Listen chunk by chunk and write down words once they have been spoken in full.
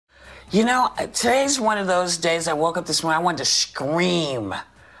You know, today's one of those days I woke up this morning, I wanted to scream.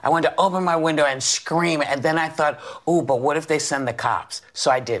 I wanted to open my window and scream, and then I thought, ooh, but what if they send the cops?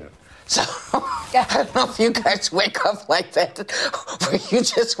 So I didn't. So I don't know if you guys wake up like that, where you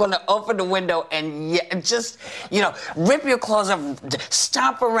just want to open the window and just, rip your clothes off,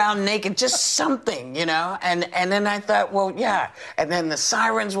 stomp around naked, just something, And then I thought, well, yeah. And then the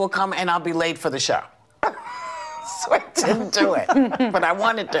sirens will come and I'll be late for the show. So I didn't do it, but I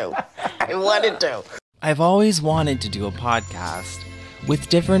wanted to. I've always wanted to do a podcast with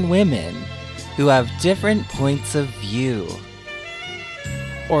different women who have different points of view.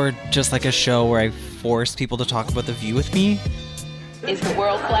 Or just like a show where I force people to talk about The View with me. Is the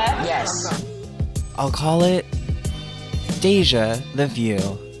world flat? Yes. I'll call it Deja The View.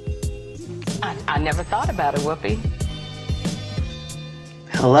 I never thought about it, Whoopi.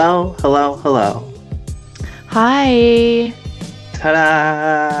 Hello. Hi.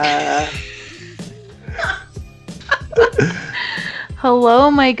 Ta-da! Hello,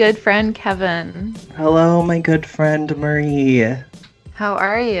 my good friend Kevin. Hello, my good friend Marie. How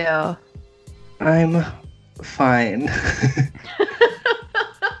are you? I'm fine.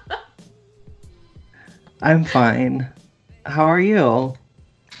 I'm fine. How are you?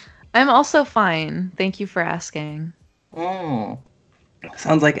 I'm also fine. Thank you for asking.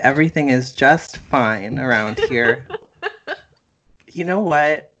 Sounds like everything is just fine around here. You know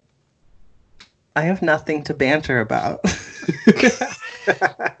what? I have nothing to banter about.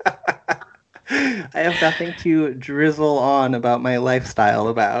 I have nothing to drizzle on about my lifestyle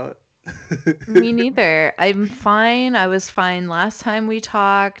about. Me neither. I'm fine. I was fine last time we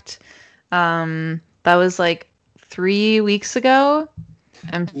talked. That was like 3 weeks ago.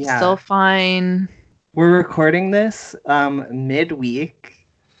 I'm still fine. We're recording this midweek,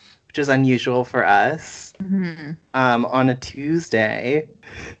 which is unusual for us, on a Tuesday.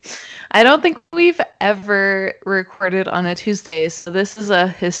 I don't think we've ever recorded on a Tuesday, so this is a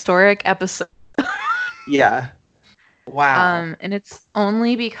historic episode. Yeah. Wow. And it's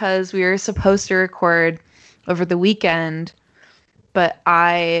only because we were supposed to record over the weekend, but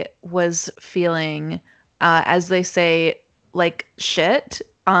I was feeling, as they say, like shit.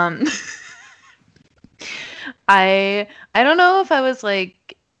 I don't know if I was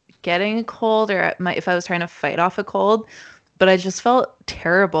like getting a cold or if I was trying to fight off a cold, but I just felt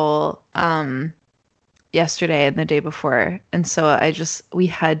terrible yesterday and the day before, and so we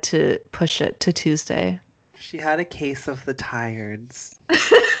had to push it to Tuesday. She had a case of the tireds.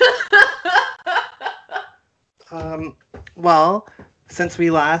 Well, since we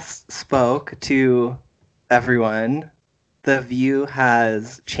last spoke to everyone, The View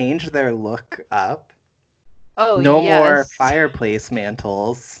has changed their look up. Oh, no yes. more fireplace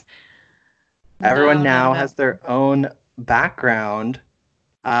mantles. Everyone now has their own background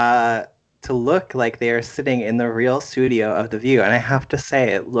to look like they are sitting in the real studio of The View. And I have to say,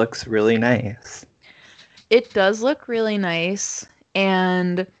 it looks really nice. It does look really nice.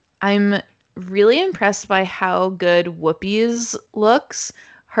 And I'm really impressed by how good Whoopi's looks.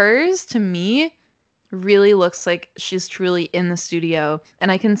 Hers, to me, really looks like she's truly in the studio.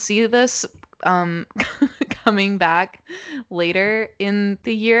 And I can see this coming back later in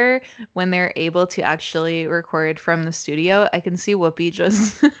the year when they're able to actually record from the studio. I can see Whoopi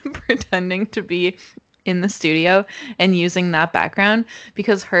just pretending to be in the studio and using that background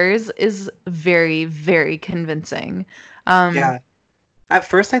because hers is very, very convincing. Yeah. At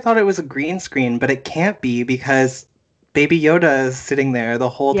first I thought it was a green screen, but it can't be because Baby Yoda is sitting there the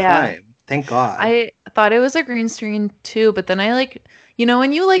whole time. Thank God. I thought it was a green screen too, but then I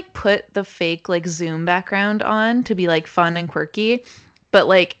when you put the fake Zoom background on to be fun and quirky, but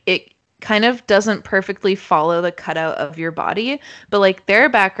it kind of doesn't perfectly follow the cutout of your body, but their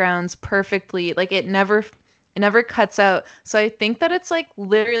backgrounds perfectly, it never cuts out. So I think that it's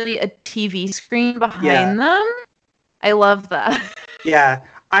literally a TV screen behind them. I love that. Yeah.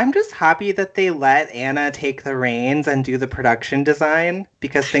 I'm just happy that they let Anna take the reins and do the production design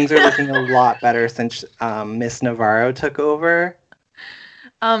because things are looking a lot better since Miss Navarro took over.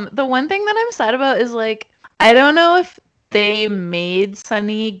 The one thing that I'm sad about is I don't know if they made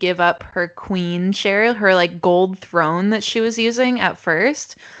Sunny give up her queen chair, her gold throne that she was using at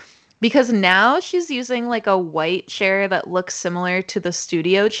first, because now she's using a white chair that looks similar to the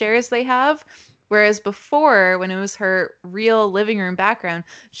studio chairs they have. Whereas before, when it was her real living room background,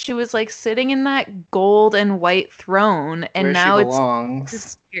 she was sitting in that gold and white throne, and where now she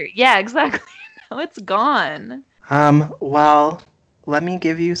belongs. Yeah, exactly. Now it's gone. Well, let me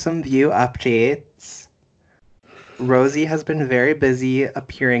give you some View updates. Rosie has been very busy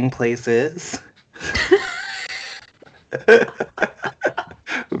appearing places.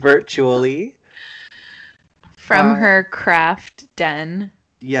 virtually. From her craft den.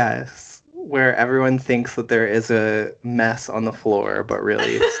 Yes, where everyone thinks that there is a mess on the floor, but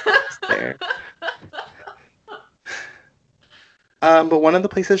really it's there. But one of the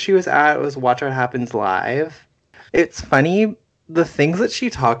places she was at was Watch What Happens Live. It's funny, the things that she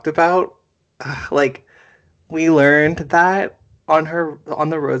talked about, like, we learned that on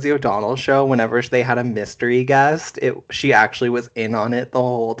the Rosie O'Donnell show, whenever they had a mystery guest, she actually was in on it the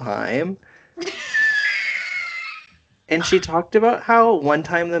whole time. And she talked about how one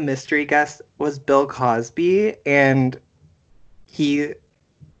time the mystery guest was Bill Cosby, and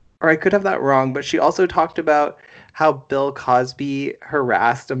or I could have that wrong, but she also talked about how Bill Cosby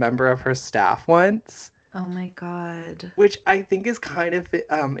harassed a member of her staff once. Oh my God. Which I think is kind of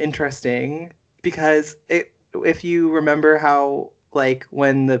interesting, because if you remember how, like,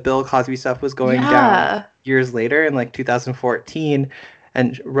 when the Bill Cosby stuff was going down years later in, like, 2014,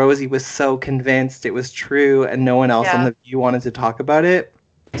 and Rosie was so convinced it was true and no one else on The View wanted to talk about it.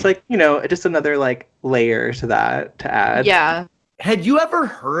 It's like, just another, like, layer to that to add. Yeah. Had you ever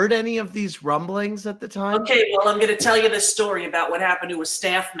heard any of these rumblings at the time? Okay, well, I'm going to tell you this story about what happened to a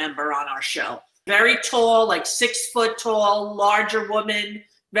staff member on our show. Very tall, like 6 foot tall, larger woman,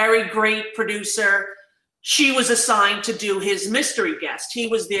 very great producer. She was assigned to do his mystery guest. He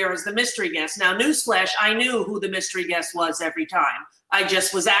was there as the mystery guest. Now, newsflash, I knew who the mystery guest was every time. I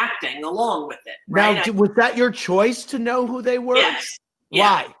just was acting along with it. Right? Now, was that your choice to know who they were? Yes. Why?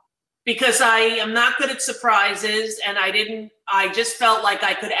 Yeah. Because I am not good at surprises, and I just felt like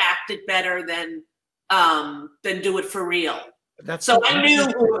I could act it better than do it for real. So I knew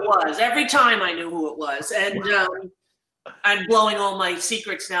who it was. Every time I knew who it was. And I'm blowing all my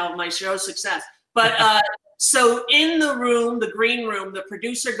secrets now of my show success. But so in the room, the green room, the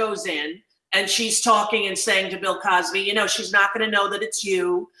producer goes in, and she's talking and saying to Bill Cosby, she's not going to know that it's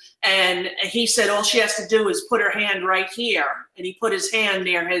you. And he said, all she has to do is put her hand right here. And he put his hand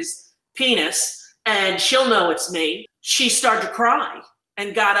near his penis, and she'll know it's me. She started to cry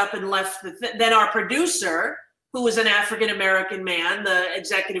and got up and left. Then our producer, who was an African-American man, the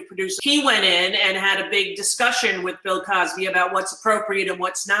executive producer, he went in and had a big discussion with Bill Cosby about what's appropriate and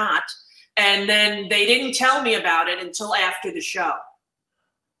what's not. And then they didn't tell me about it until after the show.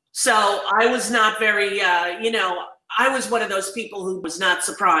 So I was not very, I was one of those people who was not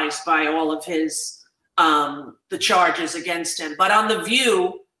surprised by all of his, the charges against him. But on The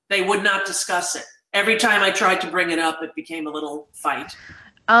View, they would not discuss it. Every time I tried to bring it up, it became a little fight.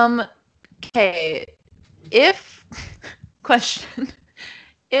 Okay. If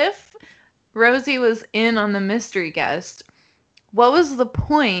Rosie was in on the mystery guest, what was the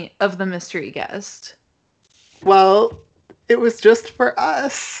point of the mystery guest? Well, it was just for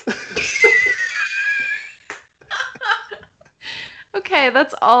us. Okay,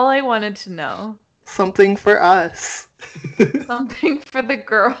 that's all I wanted to know. Something for us. Something for the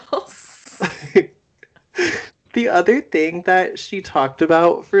girls. The other thing that she talked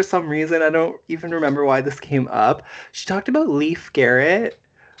about, for some reason, I don't even remember why this came up. She talked about Leif Garrett,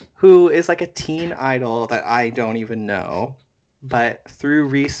 who is like a teen idol that I don't even know. But through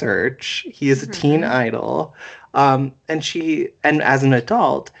research, he is a teen idol. And as an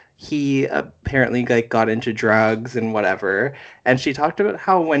adult, he apparently got into drugs and whatever. And she talked about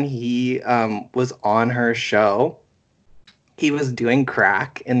how when he was on her show, he was doing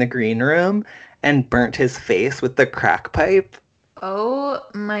crack in the green room and burnt his face with the crack pipe. Oh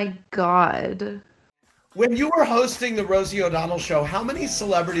my God. When you were hosting the Rosie O'Donnell show, how many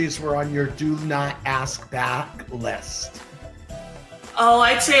celebrities were on your Do Not Ask Back list? Oh,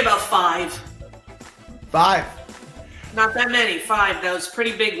 I'd say about 5. 5. Not that many, 5. Those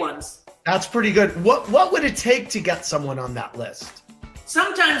pretty big ones. That's pretty good. What would it take to get someone on that list?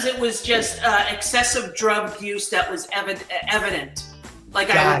 Sometimes it was just excessive drug use that was evident. Like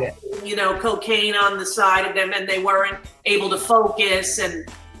cocaine on the side of them, and they weren't able to focus. And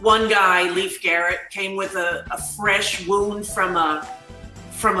one guy, Leif Garrett, came with a fresh wound from a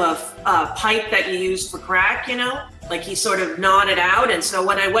pipe that you use for crack. Like he sort of gnawed it out. And so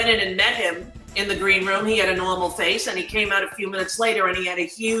when I went in and met him in the green room, he had a normal face, and he came out a few minutes later, and he had a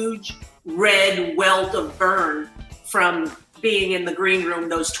huge red welt of burn from being in the green room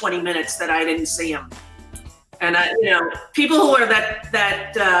those 20 minutes that I didn't see him. And people who are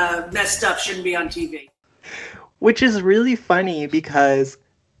that messed up shouldn't be on TV. Which is really funny because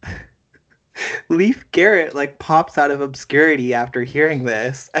Leif Garrett pops out of obscurity after hearing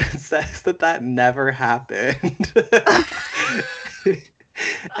this and says that never happened.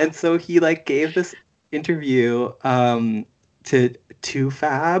 And so he gave this interview to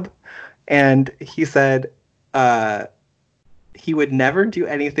 2Fab, and he said he would never do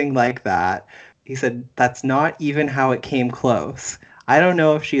anything like that. He said, that's not even how it came close. I don't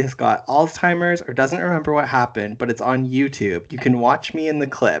know if she has got Alzheimer's or doesn't remember what happened, but it's on YouTube. You can watch me in the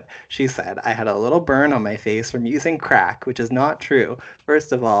clip. She said, I had a little burn on my face from using crack, which is not true.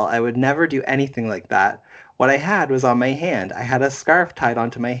 First of all, I would never do anything like that. What I had was on my hand. I had a scarf tied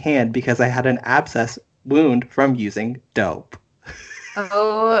onto my hand because I had an abscess wound from using dope.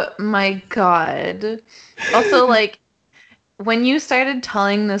 Oh my God. Also, like, when you started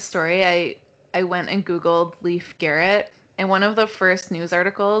telling this story, I went and Googled Leif Garrett, and one of the first news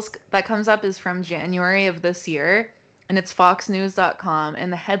articles that comes up is from January of this year, and it's foxnews.com,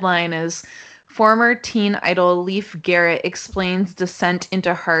 and the headline is, former teen idol Leif Garrett explains descent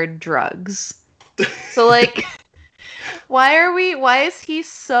into hard drugs. So, like, why is he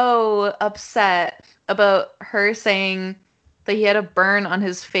so upset about her saying that he had a burn on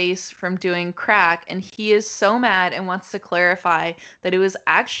his face from doing crack, and he is so mad and wants to clarify that it was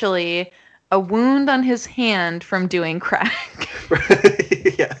actually a wound on his hand from doing crack.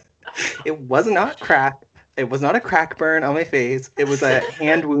 Yeah. It was not crack. It was not a crack burn on my face. It was a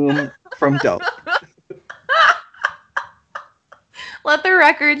hand wound from dope. Let the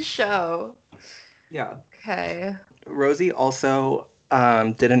record show. Yeah. Okay. Rosie also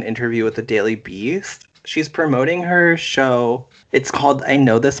did an interview with the Daily Beast. She's promoting her show. It's called I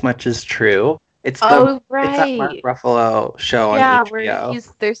Know This Much Is True. It's that Mark Ruffalo show on HBO. Yeah,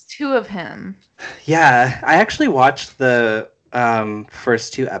 there's two of him. Yeah, I actually watched the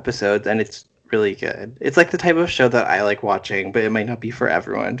first two episodes, and it's really good. It's like the type of show that I like watching, but it might not be for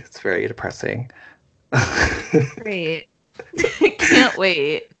everyone. It's very depressing. Great. Can't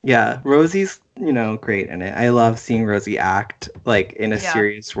wait. Yeah, Rosie's, great in it. I love seeing Rosie act like in a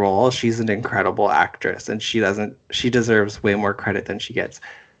serious role. She's an incredible actress, and she deserves way more credit than she gets.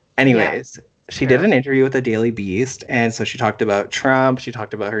 Anyways, she did an interview with the Daily Beast, and so she talked about Trump, she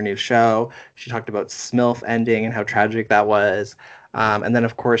talked about her new show, she talked about SMILF ending and how tragic that was. And then,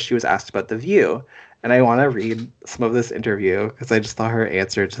 of course, she was asked about The View. And I want to read some of this interview because I just thought her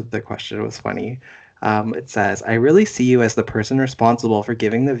answer to the question was funny. It says, I really see you as the person responsible for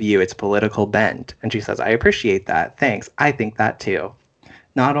giving The View its political bent. And she says, I appreciate that. Thanks. I think that too.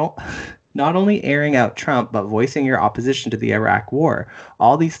 Not only airing out Trump, but voicing your opposition to the Iraq war.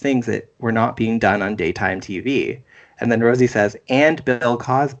 All these things that were not being done on daytime TV. And then Rosie says, and Bill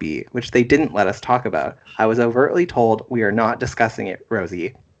Cosby, which they didn't let us talk about. I was overtly told we are not discussing it,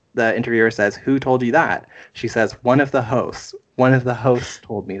 Rosie. The interviewer says, who told you that? She says, one of the hosts. One of the hosts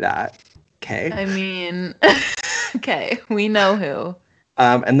told me that. Okay. I mean, okay, we know who.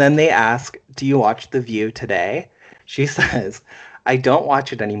 And then they ask, do you watch The View today? She says, I don't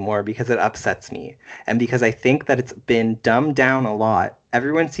watch it anymore because it upsets me. And because I think that it's been dumbed down a lot.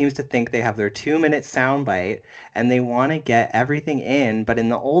 Everyone seems to think they have their 2-minute soundbite and they want to get everything in. But in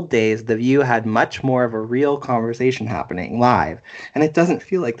the old days, The View had much more of a real conversation happening live. And it doesn't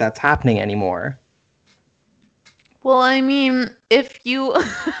feel like that's happening anymore. Well, I mean, if you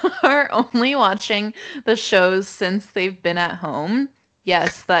are only watching the shows since they've been at home,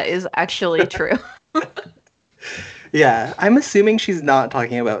 yes, that is actually true. Yeah, I'm assuming she's not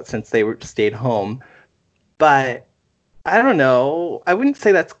talking about since they stayed home. But I don't know. I wouldn't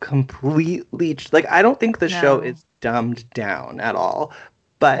say that's completely... I don't think the show is dumbed down at all.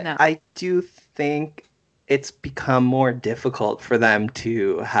 But I do think it's become more difficult for them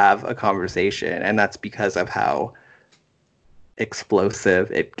to have a conversation. And that's because of how explosive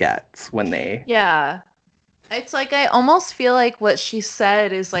it gets when they... Yeah. It's like I almost feel like what she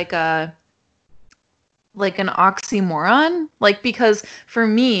said is like an oxymoron. Because for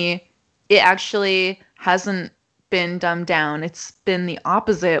me, it actually hasn't been dumbed down. It's been the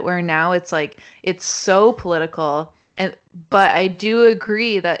opposite, where now it's it's so political, but I do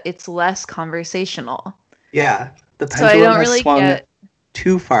agree that it's less conversational. Yeah, the pendulum has swung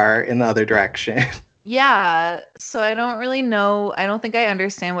too far in the other direction. Yeah, so I don't really know. I don't think I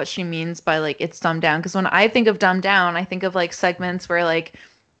understand what she means by it's dumbed down, because when I think of dumbed down, I think of segments where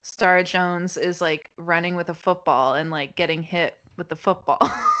Star Jones is running with a football and getting hit with the football.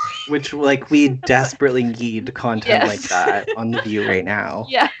 Which we desperately need content like that on The View right now.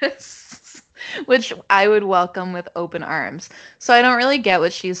 Yes. Which I would welcome with open arms. So I don't really get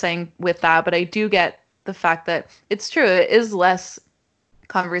what she's saying with that, but I do get the fact that it's true. It is less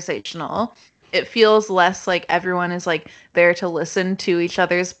conversational. It feels less like everyone is there to listen to each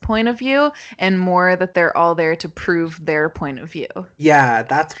other's point of view, and more that they're all there to prove their point of view. Yeah,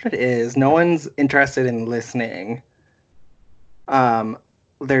 that's what it is. No one's interested in listening.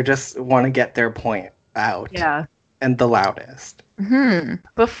 They just want to get their point out. Yeah. and the loudest.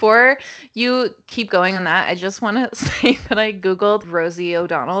 Before you keep going on that, I just want to say that I Googled Rosie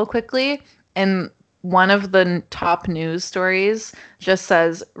O'Donnell quickly, and one of the top news stories just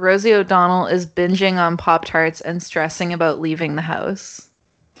says Rosie O'Donnell is binging on Pop-Tarts and stressing about leaving the house.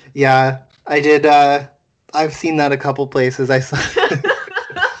 Yeah, I did. I've seen that a couple places. I saw.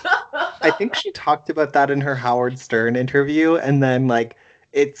 I think she talked about that in her Howard Stern interview, and then like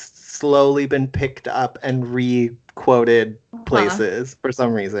it's slowly been picked up and re-quoted places for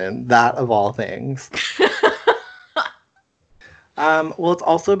some reason. That of all things. Well, it's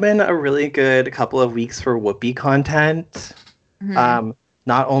also been a really good couple of weeks for Whoopi content. Not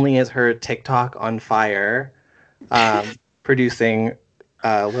only is her TikTok on fire, producing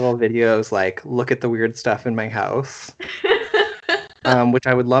little videos like "Look at the weird stuff in my house," which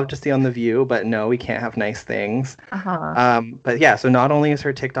I would love to see on The View, but no, we can't have nice things. But yeah, so not only is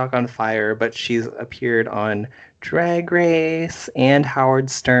her TikTok on fire, but she's appeared on Drag Race and Howard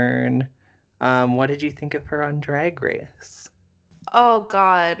Stern. What did you think of her on Drag Race? Oh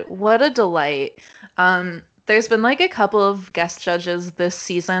God, what a delight. There's been like a couple of guest judges this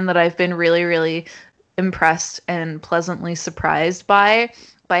season that I've been really, really impressed and pleasantly surprised by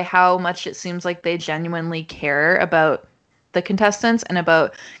how much it seems like they genuinely care about the contestants and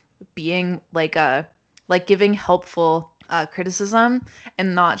about being like giving helpful criticism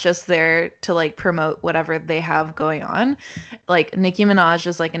and not just there to like promote whatever they have going on. Like Nicki Minaj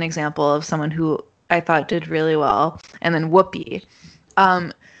is like an example of someone who I thought did really well, and then Whoopi.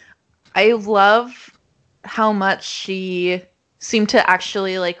 I love how much she seemed to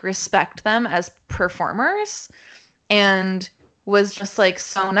actually like respect them as performers and was just like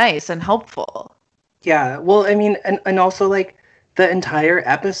so nice and helpful. Yeah, well, I mean, and also like the entire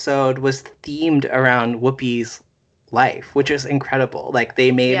episode was themed around Whoopi's life, which is incredible. Like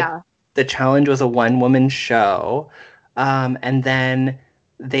they made the challenge was a one-woman show, and then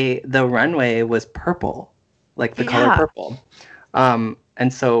the runway was purple, like the color purple.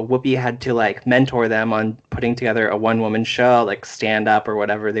 And so Whoopi had to like mentor them on putting together a one-woman show, like stand up or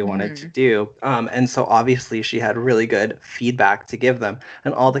whatever they wanted to do. And so obviously she had really good feedback to give them.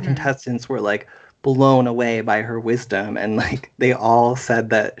 And all the contestants were like blown away by her wisdom. And like they all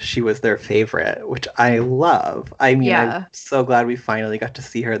said that she was their favorite, which I love. I mean, I'm so glad we finally got to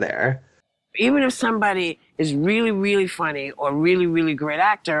see her there. Even if somebody is really, really funny or really, really great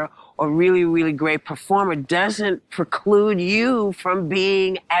actor or really, really great performer, doesn't preclude you from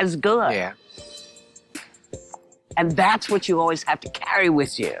being as good. Yeah. And that's what you always have to carry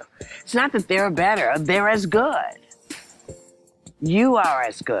with you. It's not that they're better, they're as good. You are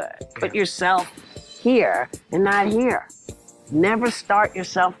as good. Put yourself here and not here. Never start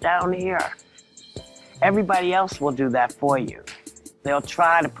yourself down here. Everybody else will do that for you. They'll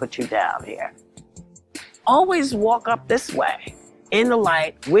try to put you down here. Always walk up this way, in the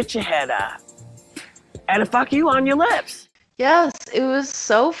light, with your head up, and a fuck you on your lips. Yes, it was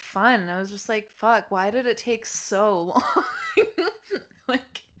so fun. I was just like, fuck, why did it take so long?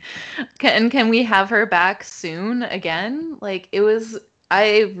 Like, can we have her back soon again? Like,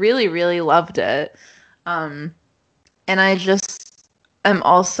 I really, really loved it. And I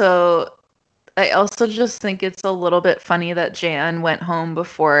also just think it's a little bit funny that Jan went home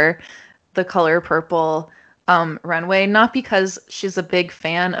before The Color Purple runway, not because she's a big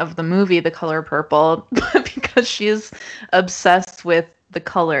fan of the movie The Color Purple, but because she's obsessed with the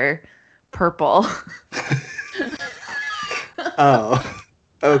color purple. Oh,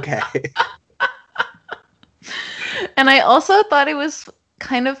 okay. And I also thought it was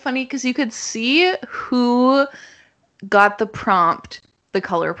kind of funny because you could see who got the prompt The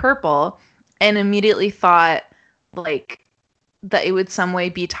Color Purple and immediately thought like that it would some way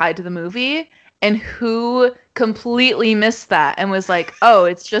be tied to the movie, and who completely missed that and was like, oh,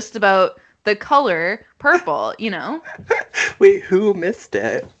 it's just about the color purple, you know? Wait, who missed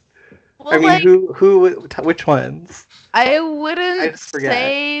it? Well, I mean, like, which ones? I wouldn't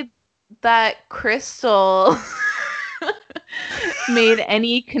say that Crystal made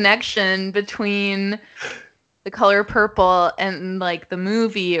any connection between The Color Purple and like the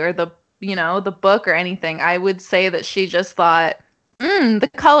movie or the book or anything. I would say that she just thought, the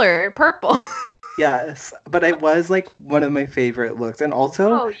color purple. Yes, but it was like one of my favorite looks. And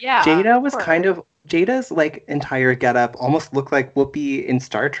also, Jada was Jada's like entire getup almost looked like Whoopi in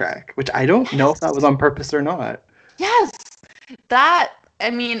Star Trek, which I don't know if that was on purpose or not. Yes, I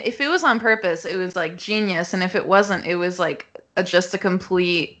mean, if it was on purpose, it was like genius. And if it wasn't, it was like just a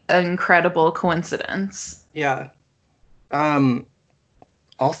complete incredible coincidence. Yeah.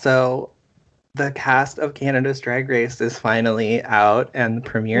 Also, the cast of Canada's Drag Race is finally out, and the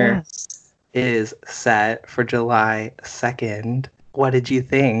premiere is set for July 2nd. What did you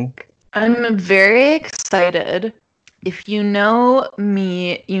think? I'm very excited. If you know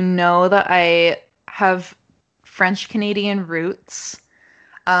me, you know that I have French Canadian roots.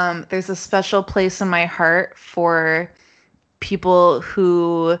 There's a special place in my heart for people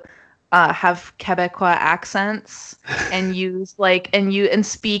who have Quebecois accents and use and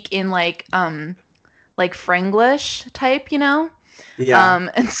speak in like Franglish type, you know? Yeah.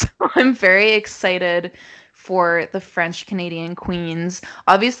 And so I'm very excited for the French Canadian queens.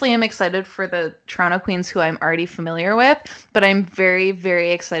 Obviously, I'm excited for the Toronto queens who I'm already familiar with, but I'm very,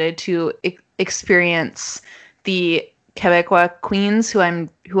 very excited to experience the Quebecois queens who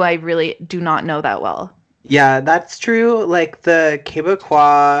I really do not know that well. Yeah, that's true. Like the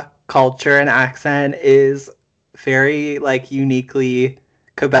Quebecois culture and accent is very like uniquely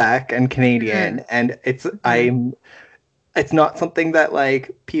Quebec and Canadian, and it's not something that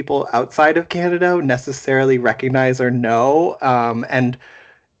like people outside of Canada necessarily recognize or know. And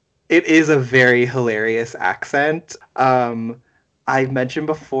it is a very hilarious accent. I've mentioned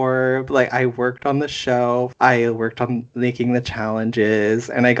before, like I worked on the show, I worked on making the challenges,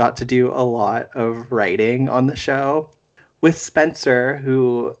 and I got to do a lot of writing on the show with Spencer,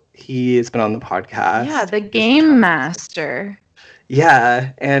 who he has been on the podcast. Yeah, the game master.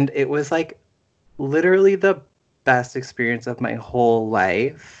 Yeah, and it was like literally the best experience of my whole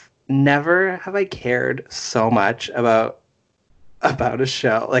life. Never have I cared so much about a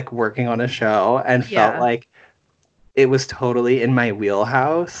show, like working on a show, and felt like it was totally in my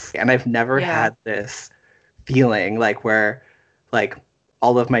wheelhouse. And I've never had this feeling like where like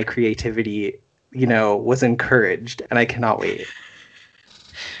all of my creativity, you know, was encouraged, and I cannot wait.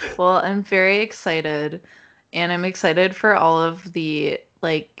 Well, I'm very excited, and I'm excited for all of the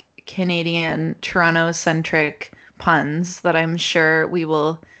like Canadian Toronto-centric puns that I'm sure we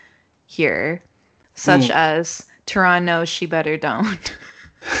will hear, such as Toronto, she better don't.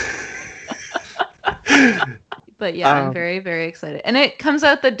 But yeah, I'm very, very excited. And it comes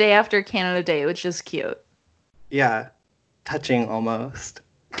out the day after Canada Day, which is cute. Yeah, touching almost.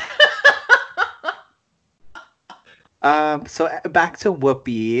 So back to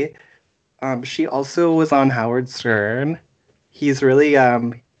Whoopi. She also was on Howard Stern. He's really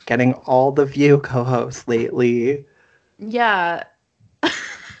getting all the View co-hosts lately. Yeah.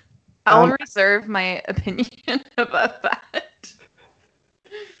 I'll reserve my opinion about that.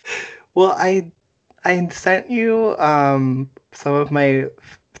 Well, I sent you some of my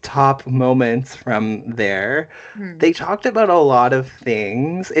top moments from there. They talked about a lot of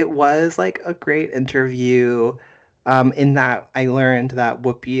things. It was like a great interview in that I learned that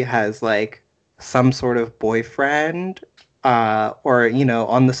Whoopi has like some sort of boyfriend or, you know,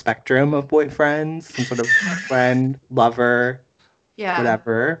 on the spectrum of boyfriends, some sort of friend, lover,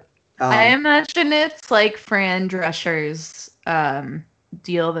 whatever. I imagine it's like Fran Drescher's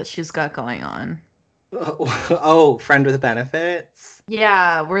deal that she's got going on. Oh, friend with benefits?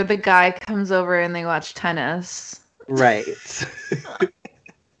 Yeah, where the guy comes over and they watch tennis. Right.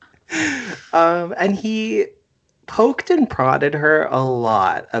 And he poked and prodded her a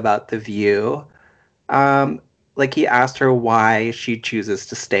lot about The View. Like he asked her why she chooses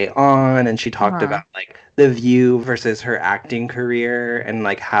to stay on, and she talked about like The View versus her acting career and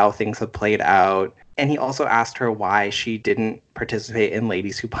like how things have played out. And he also asked her why she didn't participate in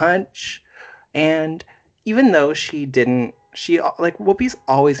Ladies Who Punch. And even though she like Whoopi's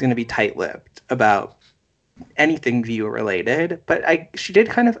always going to be tight-lipped about anything View related, but she did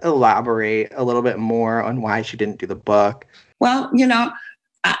kind of elaborate a little bit more on why she didn't do the book. Well, you know,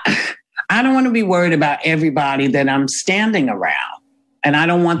 I don't want to be worried about everybody that I'm standing around, and I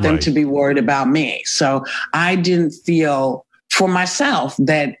don't want them to be worried about me. So I didn't feel for myself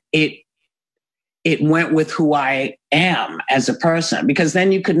that it went with who I am as a person, because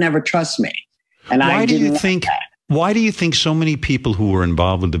then you could never trust me. And why do you think so many people who were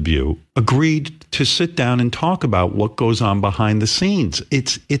involved with The View agreed to sit down and talk about what goes on behind the scenes?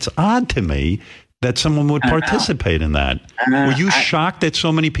 It's odd to me that someone would participate in that. Were you shocked that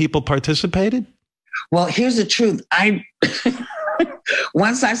so many people participated? Well, here's the truth.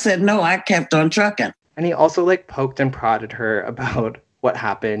 Once I said no, I kept on trucking. And he also like poked and prodded her about what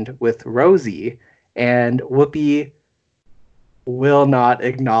happened with Rosie, and Whoopi will not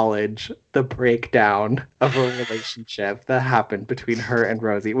acknowledge the breakdown of a relationship that happened between her and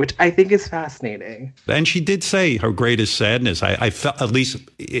Rosie, which I think is fascinating. And she did say her greatest sadness. I felt, at least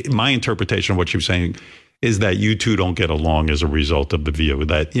my interpretation of what she was saying, is that you two don't get along as a result of The View,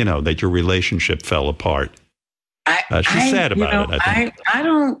 that, you know, that your relationship fell apart. She's sad about it, I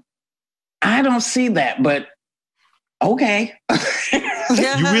think. I don't see that, but okay.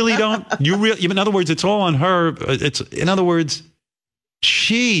 You really don't. In other words, it's all on her. In other words,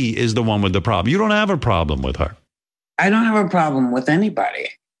 she is the one with the problem. You don't have a problem with her. I don't have a problem with anybody.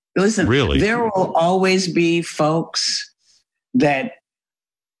 Listen, really, there will always be folks that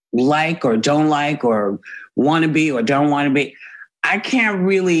like or don't like or want to be or don't want to be. I can't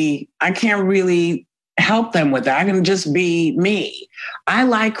really help them with that. I can just be me. I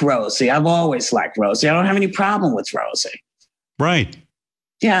like Rosie. I've always liked Rosie. I don't have any problem with Rosie. Right.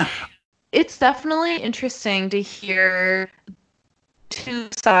 Yeah. It's definitely interesting to hear two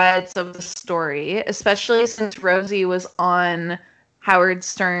sides of the story, especially since Rosie was on Howard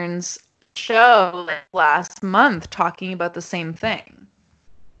Stern's show last month talking about the same thing.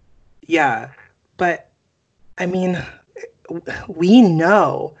 Yeah, but I mean, we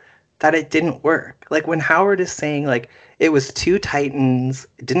know that it didn't work. Like when Howard is saying like it was two titans,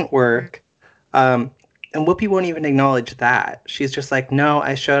 it didn't work. And Whoopi won't even acknowledge that. She's just like, no,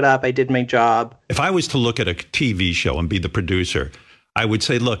 I showed up, I did my job. If I was to look at a TV show and be the producer, I would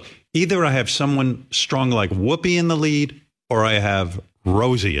say, look, either I have someone strong like Whoopi in the lead or I have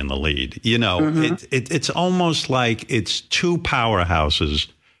Rosie in the lead. You know, it's almost like it's two powerhouses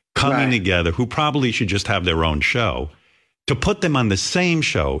coming together who probably should just have their own show. To put them on the same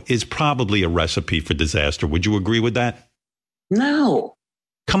show is probably a recipe for disaster. Would you agree with that? No.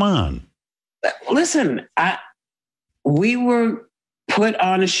 Come on. Listen, we were put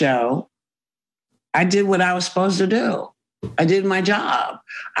on a show. I did what I was supposed to do. I did my job.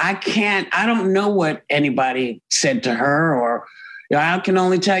 I don't know what anybody said to her, or I can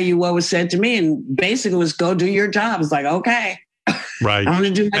only tell you what was said to me. And basically it was go do your job. It's like, okay. Right. I'm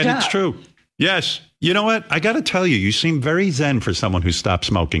going to do my job. And it's true. Yes. You know what? I got to tell you, you seem very zen for someone who stopped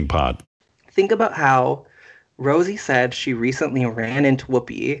smoking pot. Think about how Rosie said she recently ran into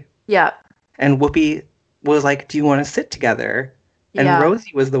Whoopi. Yeah. And Whoopi was like, do you want to sit together? And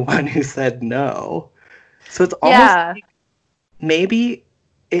Rosie was the one who said no. So it's almost like maybe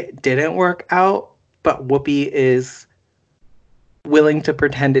it didn't work out, but Whoopi is willing to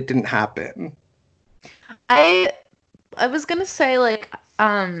pretend it didn't happen. I was going to say, like,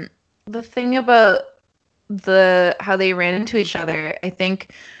 the thing about how they ran into each other, I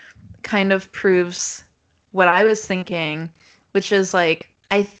think kind of proves what I was thinking, which is like,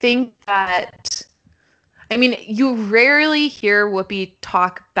 I think that, I mean, you rarely hear Whoopi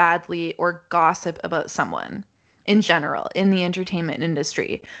talk badly or gossip about someone in general in the entertainment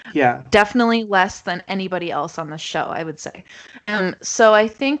industry. Yeah. Definitely less than anybody else on the show, I would say. So I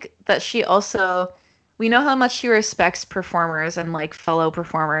think that she also, we know how much she respects performers and like fellow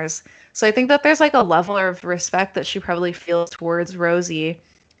performers. So I think that there's like a level of respect that she probably feels towards Rosie,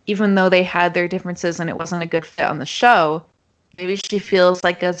 even though they had their differences and it wasn't a good fit on the show. Maybe she feels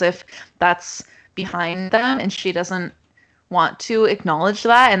like as if that's behind them and she doesn't want to acknowledge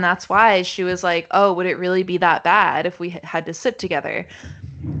that. And that's why she was like, oh, would it really be that bad if we had to sit together?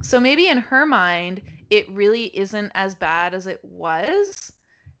 So maybe in her mind, it really isn't as bad as it was.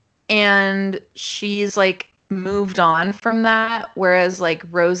 And she's like moved on from that. Whereas like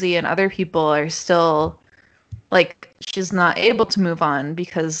Rosie and other people are still like, she's not able to move on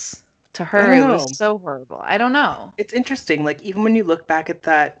because to her it was so horrible. I don't know. It's interesting. Like even when you look back at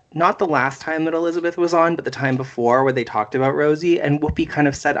that, not the last time that Elizabeth was on, but the time before where they talked about Rosie, and Whoopi kind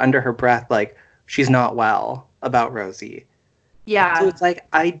of said under her breath, like, she's not well about Rosie. Yeah. So it's like,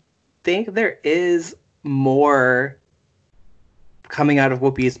 I think there is more coming out of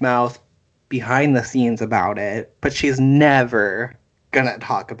Whoopi's mouth behind the scenes about it, but she's never gonna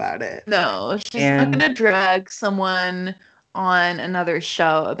talk about it. No, she's not gonna drag someone on another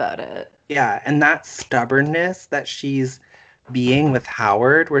show about it. Yeah, and that stubbornness that she's being with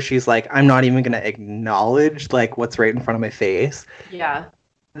Howard, where she's like, I'm not even gonna acknowledge like what's right in front of my face. Yeah.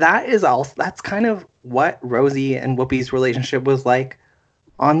 That's kind of what Rosie and Whoopi's relationship was like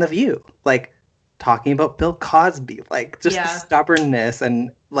on The View. Like talking about Bill Cosby, like just the stubbornness,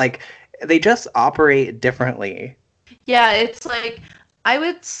 and like they just operate differently. Yeah, it's like, I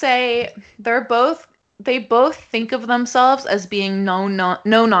would say they both think of themselves as being no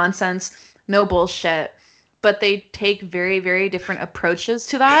nonsense, no bullshit, but they take very, very different approaches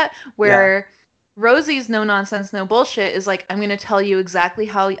to that, where Rosie's no nonsense, no bullshit is like, I'm going to tell you exactly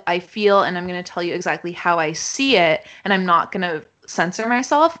how I feel and I'm going to tell you exactly how I see it, and I'm not going to censor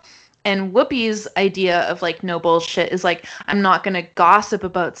myself. And Whoopi's idea of like no bullshit is like, I'm not going to gossip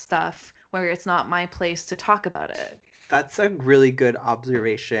about stuff where it's not my place to talk about it. That's a really good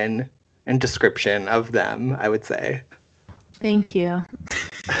observation and description of them, I would say. Thank you.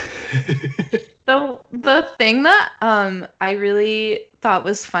 So the thing that I really thought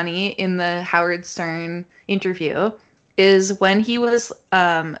was funny in the Howard Stern interview is when he was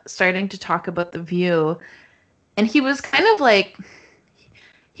starting to talk about The View, and he was kind of like,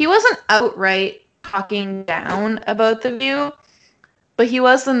 he wasn't outright talking down about The View, but he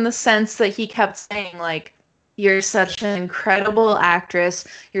was in the sense that he kept saying, like, you're such an incredible actress,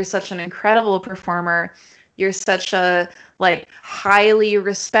 you're such an incredible performer, you're such a, like, highly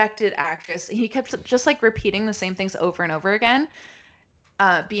respected actress. And he kept just, like, repeating the same things over and over again,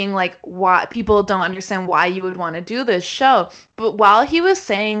 being like, why people don't understand why you would want to do this show. But while he was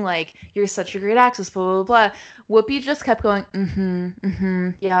saying, like, you're such a great actress, blah, blah, blah, Whoopi just kept going,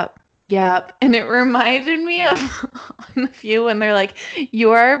 yep. And it reminded me of On The View when they're like,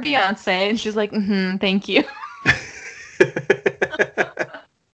 you are Beyonce. And she's like, thank you.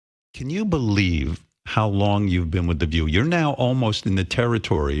 Can you believe how long you've been with The View? You're now almost in the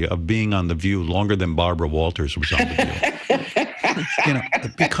territory of being on The View longer than Barbara Walters was on The View. You know,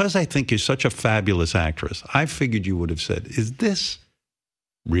 because I think you're such a fabulous actress, I figured you would have said, is this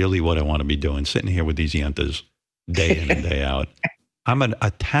really what I want to be doing, sitting here with these yentas day in and day out? I'm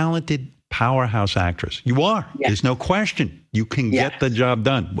a talented powerhouse actress. You are. Yes. There's no question. You can get the job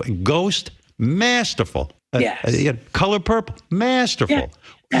done. Ghost, masterful. Color Purple, masterful.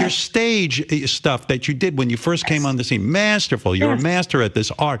 Yeah. Your stage stuff that you did when you first came on the scene, masterful. You're a master at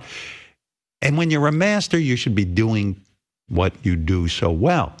this art. And when you're a master, you should be doing what you do so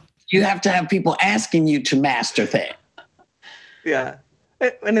well. You have to have people asking you to master things. Yeah.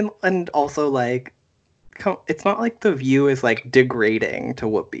 And also, like, it's not like The View is, like, degrading to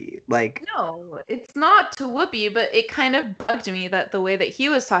Whoopi. Like, no, it's not to Whoopi, but it kind of bugged me that the way that he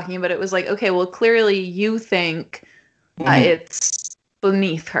was talking about it was like, okay, well, clearly you think it's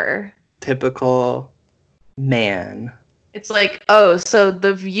beneath her. Typical man. It's like, oh, so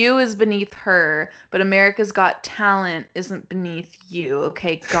The View is beneath her, but America's Got Talent isn't beneath you.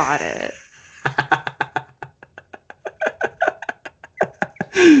 Okay, got it.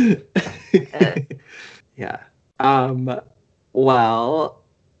 Yeah. Well,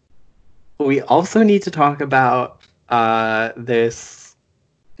 we also need to talk about this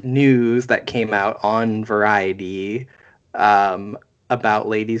news that came out on Variety about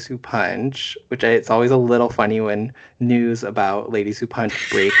Ladies Who Punch, which it's always a little funny when news about Ladies Who Punch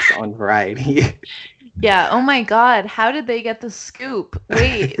breaks on Variety. Yeah, oh my God, how did they get the scoop?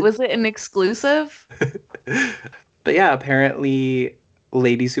 Wait, was it an exclusive? But yeah, apparently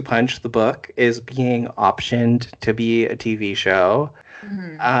Ladies Who Punch, the book, is being optioned to be a TV show.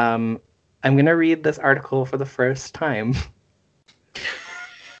 I'm going to read this article for the first time.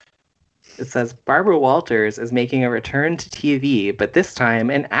 It says, Barbara Walters is making a return to TV, but this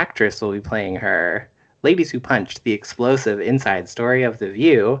time an actress will be playing her. Ladies Who Punch, the explosive inside story of The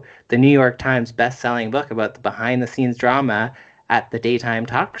View, the New York Times best-selling book about the behind-the-scenes drama at the daytime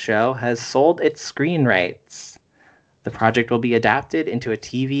talk show, has sold its screen rights. The project will be adapted into a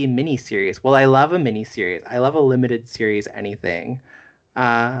TV miniseries. Well, I love a miniseries. I love a limited series anything.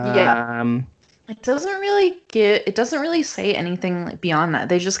 It doesn't really say anything like beyond that.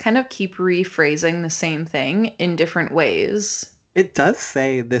 They just kind of keep rephrasing the same thing in different ways. It does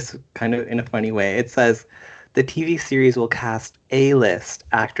say this kind of in a funny way. It says the TV series will cast A-list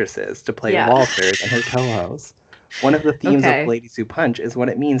actresses to play Walters and her co-hosts. One of the themes of Ladies Who Punch is what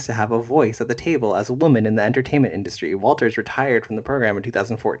it means to have a voice at the table as a woman in the entertainment industry. Walters retired from the program in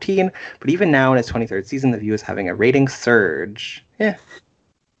 2014, but even now in its 23rd season, The View is having a ratings surge. Yeah.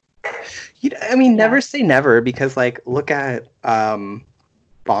 Never say never, because, like, look at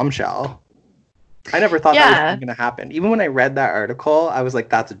Bombshell. I never thought that was going to happen. Even when I read that article, I was like,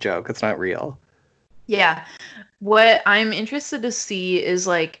 that's a joke. It's not real. Yeah. What I'm interested to see is,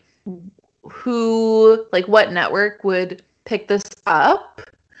 like, what network would pick this up.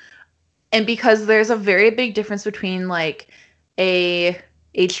 And because there's a very big difference between, like, a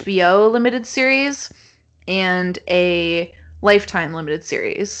HBO limited series and a Lifetime limited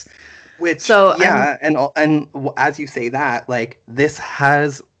series. And as you say that, like, this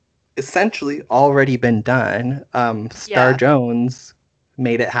has essentially already been done. Star Jones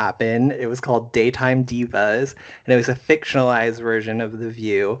made it happen. It was called Daytime Divas, and it was a fictionalized version of The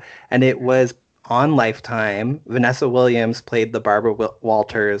View, and it was on Lifetime. Vanessa Williams played the Barbara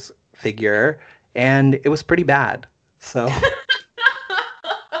Walters figure, and it was pretty bad. So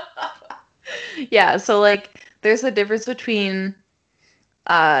yeah, so, like, there's a difference between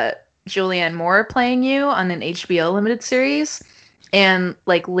Julianne Moore playing you on an HBO limited series and,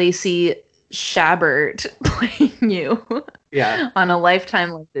 like, Lacey Chabert playing you on a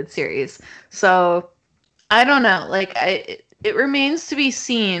Lifetime limited series. So I don't know. Like, it remains to be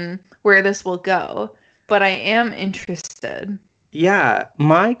seen where this will go, but I am interested. Yeah,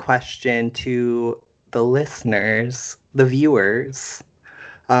 my question to the listeners the viewers,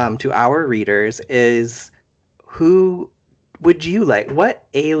 to our readers, is who would you like? What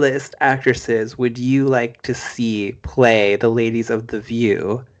A-list actresses would you like to see play the ladies of The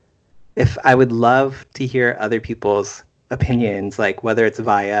View? If I would love to hear other people's opinions, like whether it's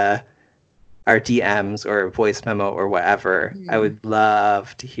via our DMs or voice memo or whatever, I would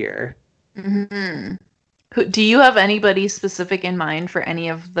love to hear. Mm-hmm. Do you have anybody specific in mind for any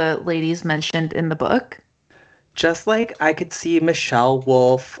of the ladies mentioned in the book? Just like I could see Michelle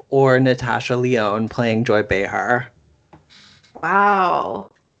Wolf or Natasha Lyonne playing Joy Behar.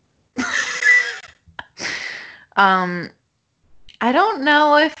 Wow. I don't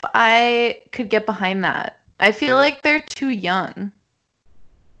know if I could get behind that. I feel like they're too young.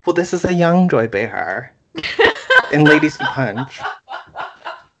 Well, this is a young Joy Behar in Ladies Who Punch.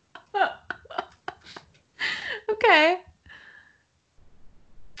 Okay.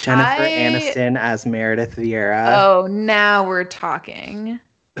 Jennifer Aniston as Meredith Vieira. Oh, now we're talking.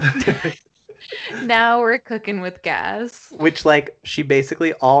 Now we're cooking with gas. Which, like, she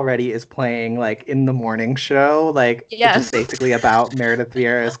basically already is playing, like, in the morning show. Like, yes. Which is basically about Meredith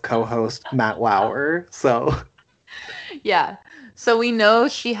Vieira's co-host, Matt Lauer. So, yeah. So we know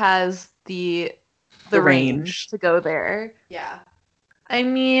she has the range to go there. Yeah. I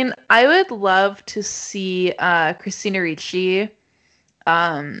mean, I would love to see Christina Ricci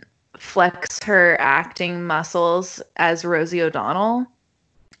flex her acting muscles as Rosie O'Donnell.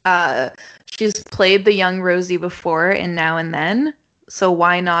 She's played the young Rosie before in Now and Then, so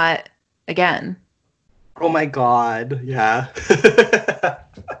why not again? Oh my God, yeah.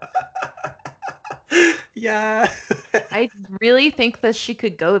 Yeah. I really think that she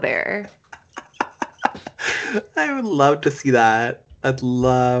could go there. I would love to see that. I'd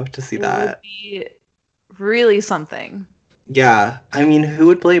love to see that. It would be really something. Yeah. I mean, who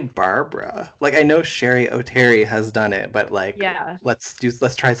would play Barbara? Like, I know Sherry O'Terry has done it, but like, yeah. let's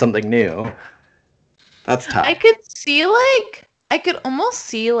try something new. That's tough. I could almost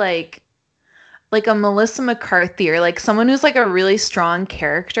see like a Melissa McCarthy or like someone who's like a really strong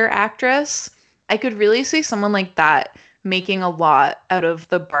character actress. I could really see someone like that making a lot out of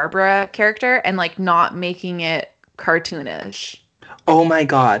the Barbara character and like not making it cartoonish. Oh my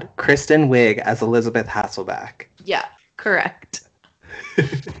God, Kristen Wiig as Elizabeth Hasselbeck. Yeah, correct.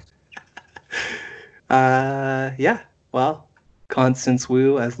 Yeah. Well, Constance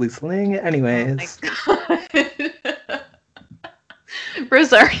Wu as Lisa Ling. Anyways. Oh my God.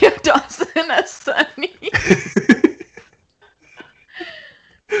 Rosario Dawson as Sunny.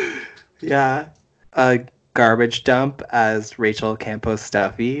 Yeah. Garbage Dump as Rachel Campos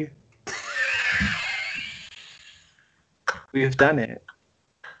Stuffy. We've done it.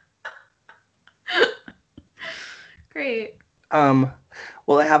 Great. Well,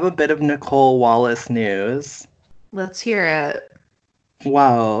 I have a bit of Nicole Wallace news. Let's hear it.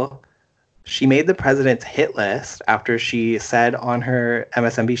 Well, she made the president's hit list after she said on her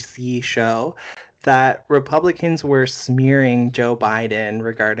MSNBC show that Republicans were smearing Joe Biden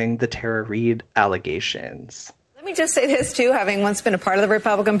regarding the Tara Reade allegations. Let me just say this, too, having once been a part of the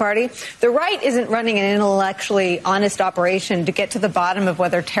Republican Party. The right isn't running an intellectually honest operation to get to the bottom of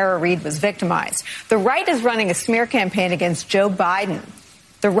whether Tara Reade was victimized. The right is running a smear campaign against Joe Biden.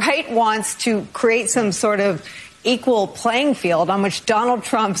 The right wants to create some sort of equal playing field on which Donald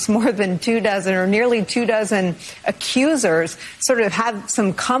Trump's more than 24 or nearly 24 accusers sort of have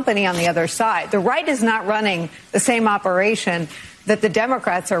some company on the other side. The right is not running the same operation that the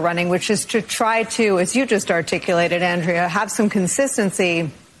Democrats are running, which is to try to, as you just articulated, Andrea, have some consistency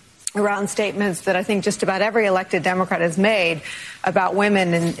around statements that I think just about every elected Democrat has made about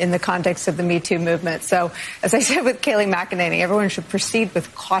women in the context of the Me Too movement. So, as I said with Kayleigh McEnany, everyone should proceed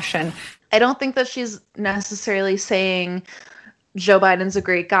with caution. I don't think that she's necessarily saying Joe Biden's a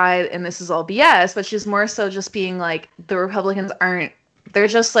great guy and this is all BS, but she's more so just being like, the Republicans they're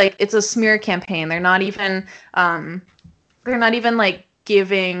just like, it's a smear campaign. They're not even like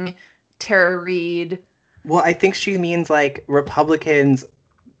giving Tara Reade. Well, I think she means like Republicans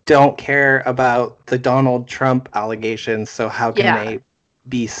don't care about the Donald Trump allegations, so how can they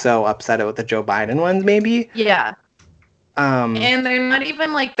be so upset about the Joe Biden ones, maybe? Yeah. And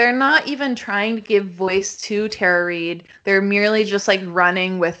they're not even trying to give voice to Tara Reade. They're merely just like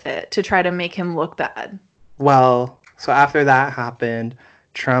running with it to try to make him look bad. Well, so after that happened,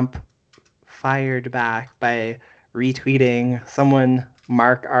 Trump fired back by retweeting someone,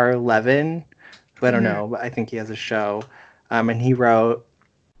 Mark R. Levin, who I don't know, but I think he has a show. And he wrote,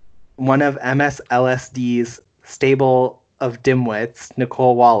 one of MSLSD's stable of dimwits,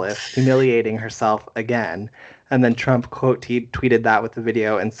 Nicole Wallace, humiliating herself again. And then Trump quote tweeted that with the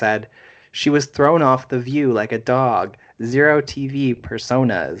video and said, She was thrown off The View like a dog. Zero TV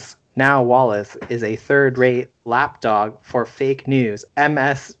personas. Now Wallace is a third-rate lapdog for fake news.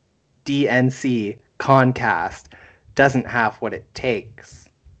 MSDNC Concast doesn't have what it takes.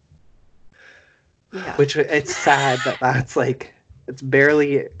 Yeah. Which, it's sad that that's like, it's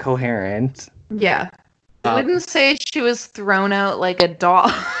barely coherent. Yeah. I wouldn't say she was thrown out like a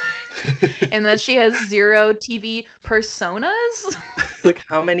dog and that she has zero TV personas. Like,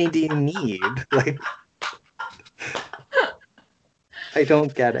 how many do you need? Like, I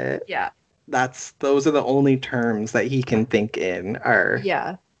don't get it. Yeah. Those are the only terms that he can think in are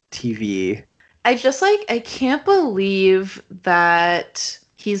TV. I can't believe that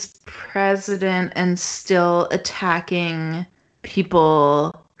he's president and still attacking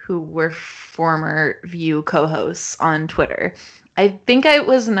people who were former View co-hosts on Twitter. I think it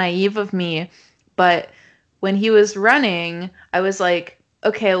was naive of me, but when he was running, I was like,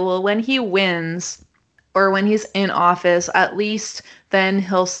 okay, well, when he wins or when he's in office, at least then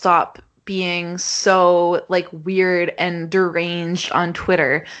he'll stop being so like weird and deranged on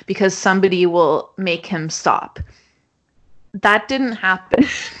Twitter because somebody will make him stop. That didn't happen.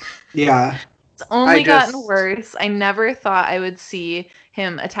 Yeah. It's only gotten worse. I never thought I would see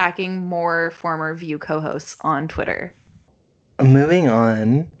him attacking more former View co-hosts on Twitter. Moving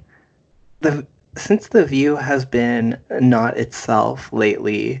on, since The View has been not itself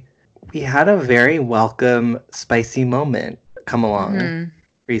lately, we had a very welcome, spicy moment come along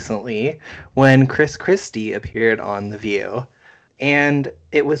recently when Chris Christie appeared on The View. And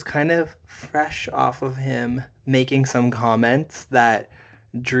it was kind of fresh off of him making some comments that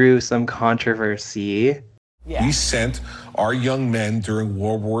drew some controversy. Yeah. We sent our young men during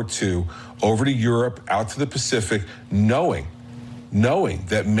World War II over to Europe, out to the Pacific, knowing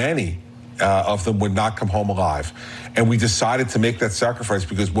that many of them would not come home alive. And we decided to make that sacrifice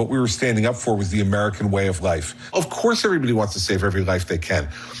because what we were standing up for was the American way of life. Of course, everybody wants to save every life they can.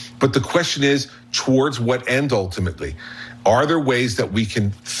 But the question is, towards what end ultimately? Are there ways that we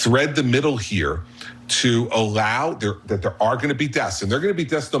can thread the middle here to allow that there are going to be deaths, and they're going to be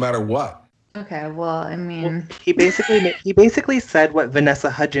deaths no matter what? Okay, well, I mean, he basically said what Vanessa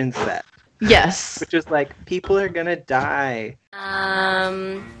Hudgens said. Yes, which is like, people are gonna die.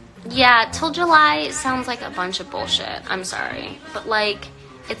 Yeah, Till July sounds like a bunch of bullshit. I'm sorry, but like,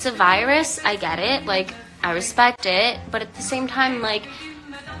 it's a virus. I get it. Like, I respect it, but at the same time, like,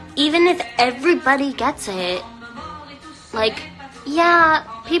 even if everybody gets it, like, yeah,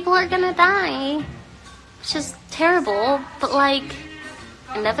 people are gonna die. It's just terrible, but like,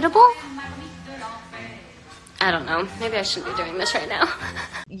 inevitable? I don't know. Maybe I shouldn't be doing this right now.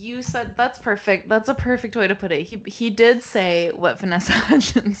 You said that's perfect. That's a perfect way to put it. He did say what Vanessa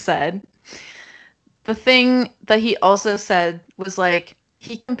Hudgens said. The thing that he also said was like,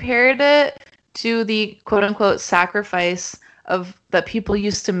 he compared it to the quote unquote sacrifice of that people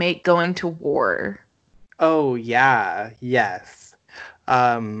used to make going to war. Oh yeah, yes.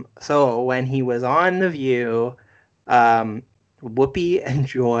 So when he was on The View, Whoopi and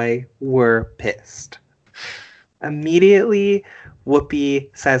Joy were pissed. Immediately, Whoopi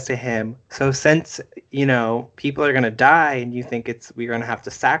says to him, so since, people are going to die and you think we're going to have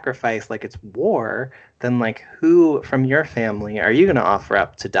to sacrifice like it's war, then like who from your family are you going to offer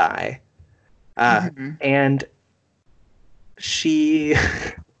up to die? And she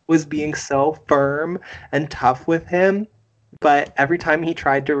was being so firm and tough with him, but every time he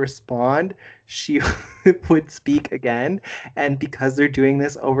tried to respond, she would speak again. And because they're doing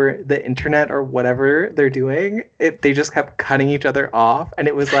this over the internet or whatever they're doing, they just kept cutting each other off. And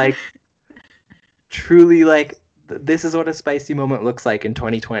it was like, truly like, this is what a spicy moment looks like in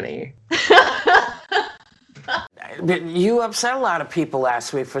 2020. You upset a lot of people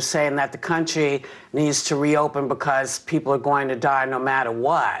last week for saying that the country needs to reopen because people are going to die no matter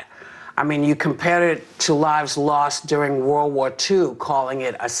what. I mean, you compared it to lives lost during World War II, calling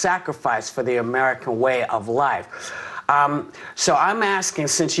it a sacrifice for the American way of life. So I'm asking,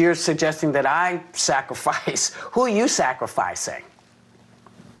 since you're suggesting that I sacrifice, who are you sacrificing?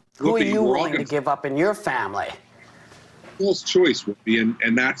 Who are you willing to give up in your family? False choice, Whoopi,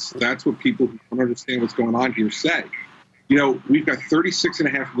 and that's what people who don't understand what's going on here say. We've got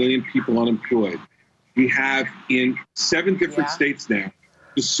 36.5 million people unemployed. We have in 7 different states now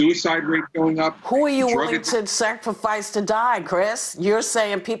the suicide rate going up. Who are you willing to sacrifice to die, Chris? You're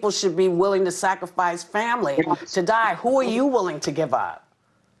saying people should be willing to sacrifice family to die. Who are you willing to give up?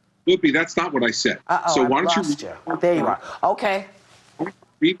 Whoopi, that's not what I said. So why don't you? There you are. Okay.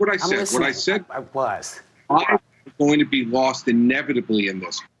 Read what I said. What I said was, I'm going to be lost inevitably in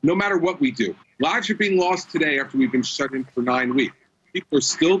this, no matter what we do. Lives are being lost today after we've been shut in for 9 weeks. People are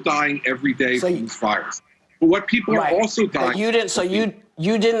still dying every day from this virus. But what people are also dying. But you didn't. So you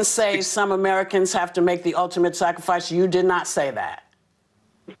didn't say some Americans have to make the ultimate sacrifice. You did not say that.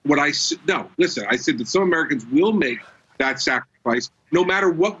 No, listen. I said that some Americans will make that sacrifice no matter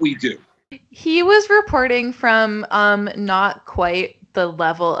what we do. He was reporting from not quite the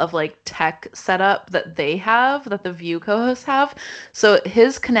level of like tech setup that they have, that the View co-hosts have. So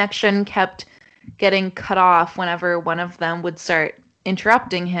his connection kept getting cut off whenever one of them would start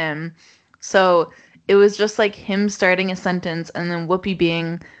interrupting him. So it was just like him starting a sentence and then Whoopi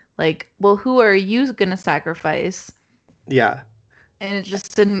being like, well, who are you going to sacrifice? Yeah. And it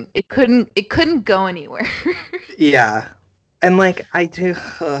just it couldn't go anywhere. Yeah. And like,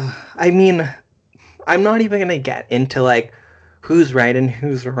 I mean, I'm not even going to get into like who's right and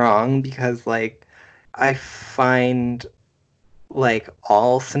who's wrong because like, I find like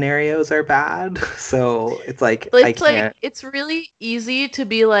all scenarios are bad. So it's like, I can't. Like, it's really easy to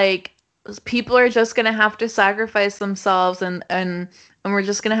be like, people are just going to have to sacrifice themselves and we're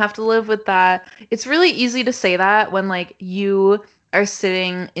just going to have to live with that. It's really easy to say that when like you are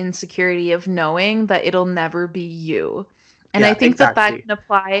sitting in security of knowing that it'll never be you. And I think that can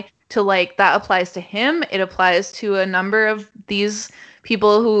apply to like, that applies to him. It applies to a number of these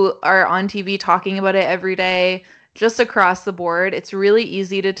people who are on TV talking about it every day, just across the board. It's really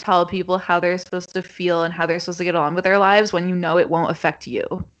easy to tell people how they're supposed to feel and how they're supposed to get on with their lives when you know it won't affect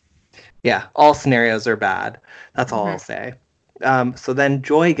you. Yeah, all scenarios are bad. That's all I'll say. So then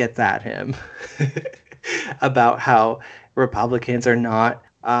Joy gets at him about how Republicans are not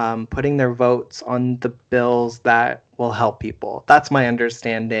putting their votes on the bills that will help people. That's my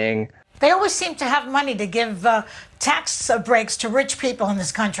understanding. They always seem to have money to give tax breaks to rich people in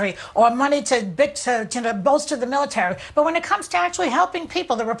this country or money to bolster the military. But when it comes to actually helping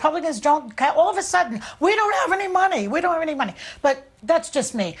people, the Republicans don't. All of a sudden, we don't have any money. We don't have any money. But that's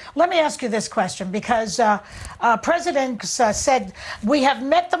just me. Let me ask you this question, because President said we have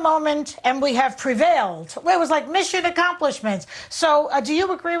met the moment and we have prevailed. It was like mission accomplishments. So do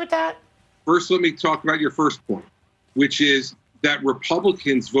you agree with that? First, let me talk about your first point, which is that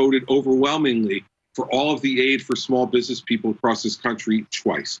Republicans voted overwhelmingly for all of the aid for small business people across this country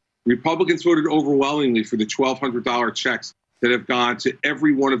twice. Republicans voted overwhelmingly for the $1,200 checks that have gone to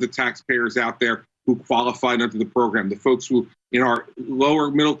every one of the taxpayers out there who qualified under the program, the folks who in our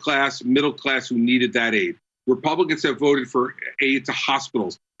lower middle class who needed that aid. Republicans have voted for aid to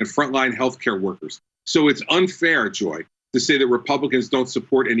hospitals and frontline healthcare workers. So it's unfair, Joy, to say that Republicans don't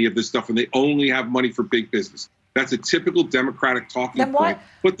support any of this stuff and they only have money for big business. That's a typical Democratic talking point.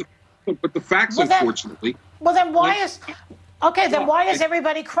 But the facts, unfortunately. Then why is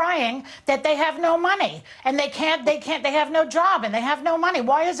everybody crying that they have no money and they have no job and they have no money?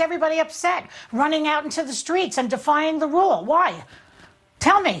 Why is everybody upset, running out into the streets and defying the rule? Why?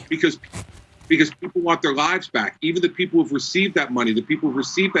 Tell me. Because people want their lives back. Even the people who've received that money, the people who've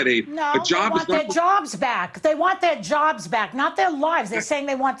received that aid. No, they want their jobs back. They want their jobs back, not their lives. They're saying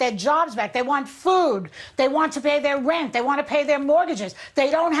they want their jobs back. They want food. They want to pay their rent. They want to pay their mortgages.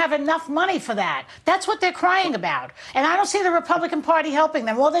 They don't have enough money for that. That's what they're crying about. And I don't see the Republican Party helping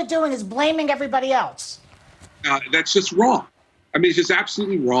them. All they're doing is blaming everybody else. That's just wrong. I mean, it's just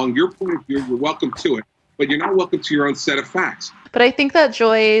absolutely wrong. Your point of view, you're welcome to it, but you're not welcome to your own set of facts. But I think that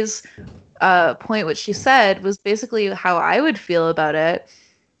Joy's point, what she said, was basically how I would feel about it,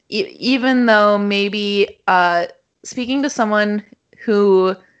 even though maybe speaking to someone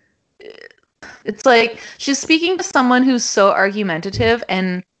who, it's like she's speaking to someone who's so argumentative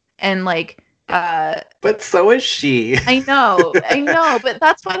and like but so is she. I know, but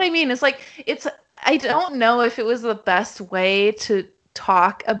that's what I mean. It's like, I don't know if it was the best way to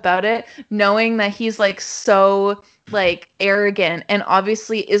talk about it, knowing that he's like so like arrogant and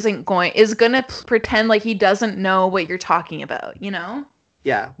obviously is gonna pretend like he doesn't know what you're talking about, you know?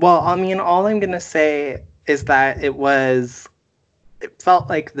 Yeah. Well, I mean, all I'm gonna say is that it felt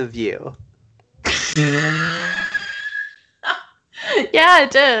like The View. Yeah,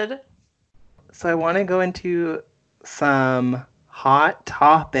 it did. So I want to go into some hot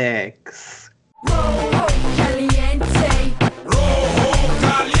topics.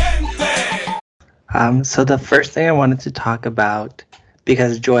 So the first thing I wanted to talk about,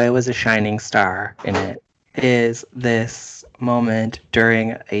 because Joy was a shining star in it, is this moment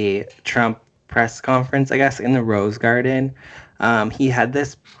during a Trump press conference, I guess, in the Rose Garden. He had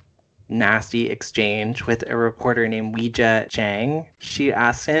this nasty exchange with a reporter named Weijia Jiang. She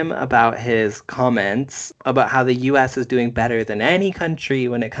asked him about his comments about how the U.S. is doing better than any country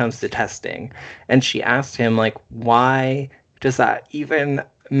when it comes to testing. And she asked him, like, why does that even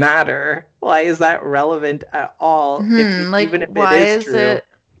matter? Why is that relevant at all? Even if why it is true.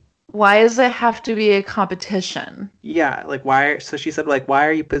 Why does it have to be a competition? Yeah, like why? So she said, like, why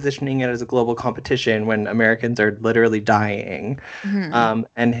are you positioning it as a global competition when Americans are literally dying?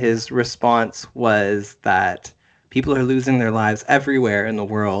 And his response was that people are losing their lives everywhere in the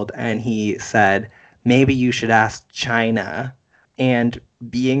world. And he said, maybe you should ask China. And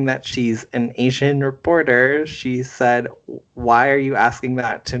being that she's an Asian reporter, she said, why are you asking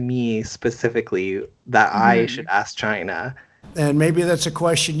that to me specifically, that I should ask China? And maybe that's a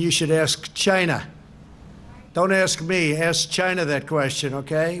question you should ask China. Don't ask me, ask China that question,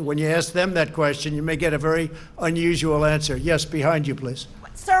 okay? When you ask them that question, you may get a very unusual answer. Yes, behind you, please.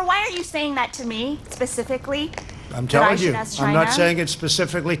 Sir, why are you saying that to me specifically? I'm telling you, ask I'm China? not saying it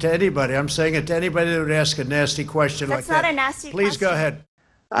specifically to anybody. I'm saying it to anybody that would ask a nasty question like that. That's not a nasty Please question.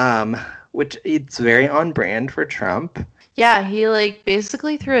 go ahead. Which it's very on brand for Trump. Yeah, he like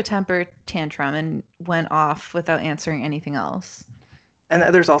basically threw a temper tantrum and went off without answering anything else.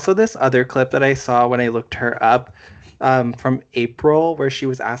 And there's also this other clip that I saw when I looked her up from April where she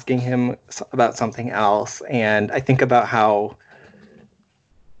was asking him about something else. And I think about how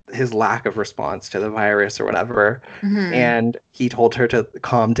his lack of response to the virus or whatever. And he told her to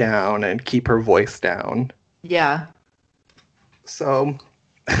calm down and keep her voice down. Yeah. So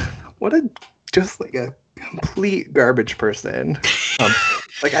what a complete garbage person.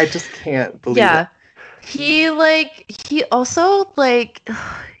 Like, I just can't believe it. He also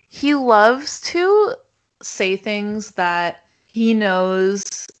he loves to say things that he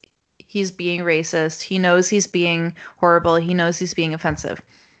knows he's being racist. He knows he's being horrible. He knows he's being offensive.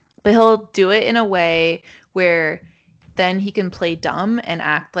 But he'll do it in a way where then he can play dumb and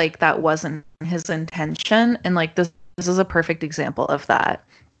act like that wasn't his intention. And like this is a perfect example of that.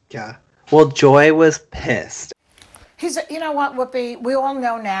 Yeah. Well, Joy was pissed. You know what, Whoopi? We all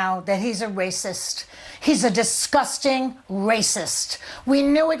know now that he's a racist. He's a disgusting racist. We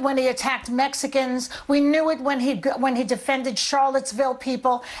knew it when he attacked Mexicans. We knew it when he defended Charlottesville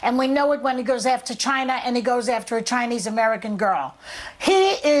people. And we know it when he goes after China and he goes after a Chinese American girl.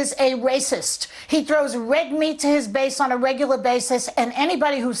 He is a racist. He throws red meat to his base on a regular basis. And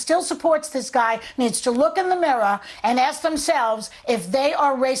anybody who still supports this guy needs to look in the mirror and ask themselves if they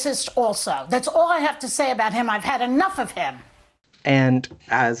are racist also. That's all I have to say about him. I've had enough of him. And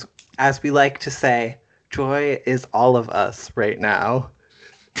as we like to say, Joy is all of us right now.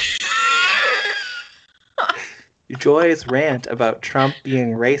 Joy's rant about Trump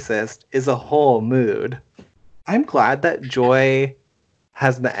being racist is a whole mood. I'm glad that Joy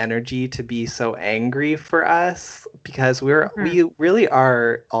has the energy to be so angry for us because we really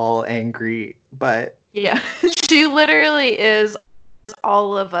are all angry, but yeah, she literally is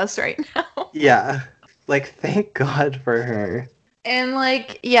all of us right now. Yeah. Like, thank God for her. And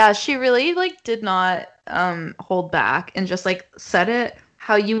like, yeah, she really like did not hold back and just like said it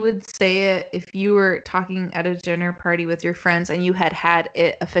how you would say it if you were talking at a dinner party with your friends and you had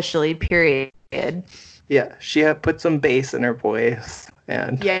it officially, period. Yeah, she had put some bass in her voice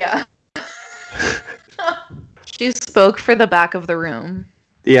and yeah. She spoke for the back of the room.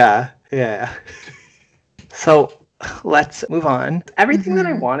 Yeah. So let's move on. Everything that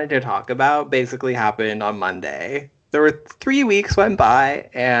I wanted to talk about basically happened on Monday. There were 3 weeks went by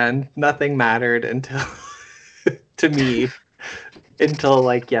and nothing mattered until to me until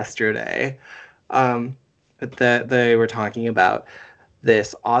like yesterday. But they were talking about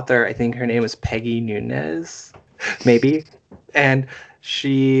this author, I think her name was Peggy Nunez, maybe. And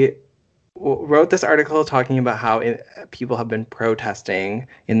she wrote this article talking about how people have been protesting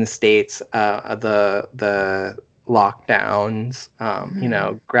in the States, the lockdowns, you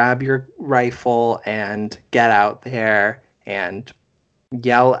know, grab your rifle and get out there and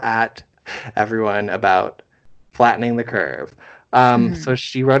yell at everyone about flattening the curve. So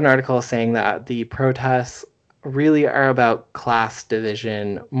she wrote an article saying that the protests really are about class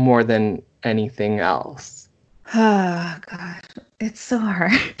division more than anything else. Oh, God. It's so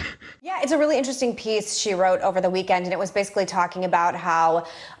hard. Yeah, it's a really interesting piece she wrote over the weekend, and it was basically talking about how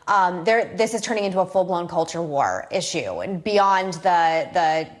this is turning into a full-blown culture war issue, and beyond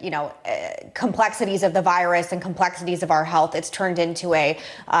the complexities of the virus and complexities of our health, it's turned into a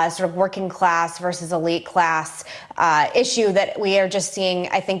sort of working class versus elite class issue that we are just seeing,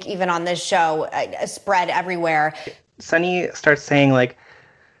 I think, even on this show, spread everywhere. Sunny starts saying like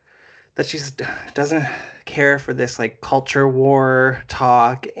that she doesn't care for this like culture war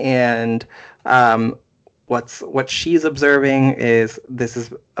talk, and what she's observing is this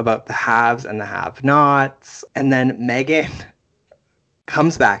is about the haves and the have-nots. And then Meghan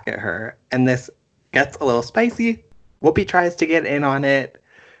comes back at her, and this gets a little spicy. Whoopi tries to get in on it,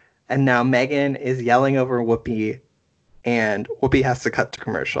 And now Megan is yelling over Whoopi, and Whoopi has to cut to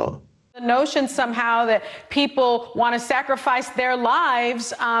commercial. The notion somehow that people want to sacrifice their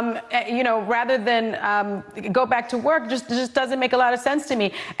lives, rather than go back to work, just doesn't make a lot of sense to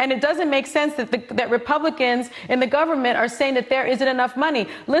me. And it doesn't make sense that Republicans in the government are saying that there isn't enough money.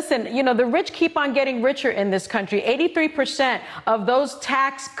 Listen, the rich keep on getting richer in this country. 83% of those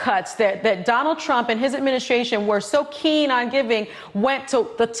tax cuts that Donald Trump and his administration were so keen on giving went to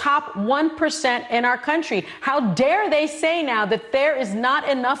the top 1% in our country. How dare they say now that there is not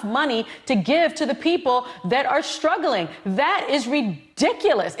enough money to give to the people that are struggling? That is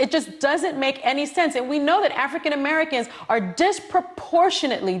ridiculous. It just doesn't make any sense. And we know that African Americans are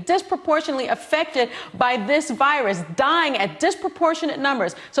disproportionately affected by this virus, dying at disproportionate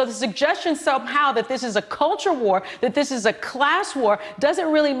numbers. So the suggestion somehow that this is a culture war, that this is a class war,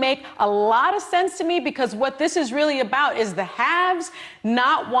 doesn't really make a lot of sense to me, because what this is really about is the haves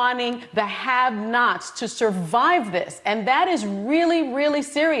not wanting the have-nots to survive this. And that is really, really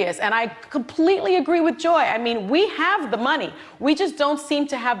serious. And I completely agree with Joy. I mean, we have the money. We just don't seem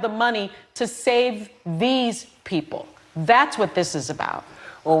to have the money to save these people. That's what this is about.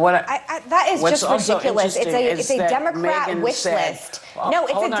 Well, that is just ridiculous. It's a Democrat wish list. No,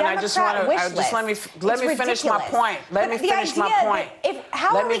 it's a Democrat wish list. Let me finish my point. Let me finish my point.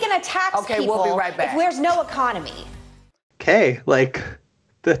 How are we going to tax people we'll be right back. if there's no economy? Okay,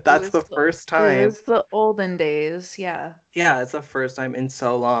 that's the first time. It was the olden days, yeah. Yeah, it's the first time in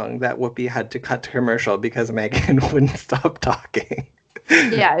so long that Whoopi had to cut to commercial because Megan wouldn't stop talking.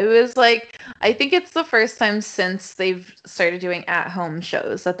 Yeah, it was I think it's the first time since they've started doing at-home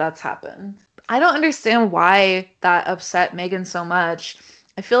shows that's happened. I don't understand why that upset Megan so much.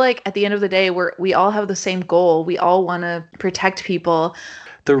 I feel like at the end of the day, we all have the same goal. We all want to protect people.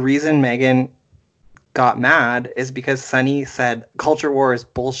 The reason Megan got mad is because Sunny said culture war is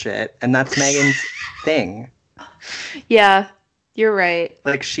bullshit, and that's Megan's thing. Yeah, you're right.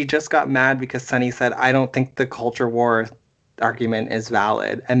 She just got mad because Sunny said, I don't think the culture war argument is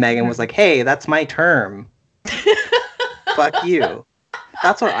valid. And Megan was like, hey, that's my term. Fuck you.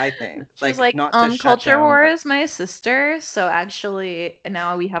 That's what I think. She's not culture war is my sister, so actually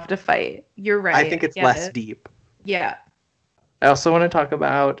now we have to fight. You're right. I think it's less deep. Yeah. I also want to talk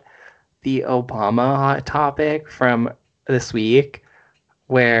about the Obama hot topic from this week,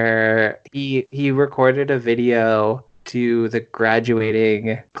 where he recorded a video to the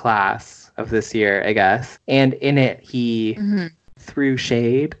graduating class of this year, I guess. And in it, he threw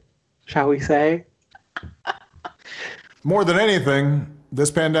shade, shall we say? More than anything,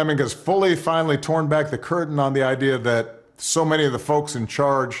 this pandemic has finally torn back the curtain on the idea that so many of the folks in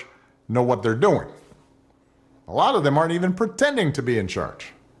charge know what they're doing. A lot of them aren't even pretending to be in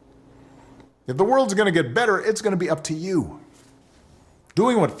charge. If the world's going to get better, it's going to be up to you.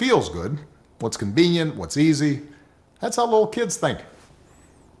 Doing what feels good, what's convenient, what's easy, that's how little kids think.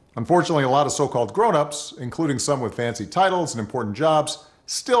 Unfortunately, a lot of so-called grown-ups, including some with fancy titles and important jobs,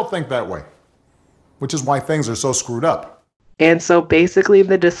 still think that way, which is why things are so screwed up. And so basically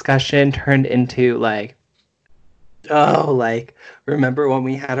the discussion turned into remember when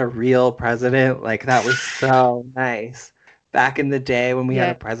we had a real president? That was so nice. Back in the day when we had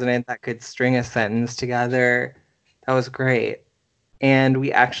a president that could string a sentence together, that was great. And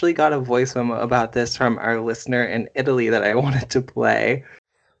we actually got a voice memo about this from our listener in Italy that I wanted to play.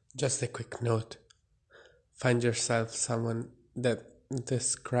 Just a quick note. Find yourself someone that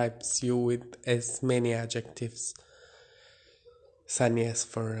describes you with as many adjectives. Sunny as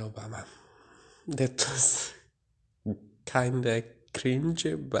for Obama. That was kinda cringe,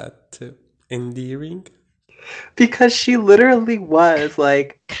 but endearing. Because she literally was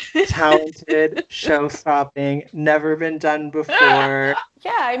talented, show-stopping, never been done before.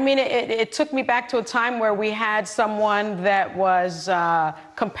 Yeah, I mean, it took me back to a time where we had someone that was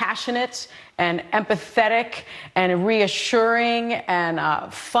compassionate and empathetic and reassuring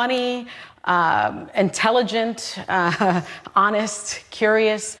and funny, intelligent, honest,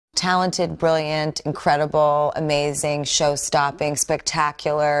 curious. Talented, brilliant, incredible, amazing, show-stopping,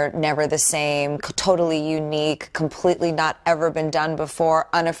 spectacular, never the same, totally unique, completely not ever been done before,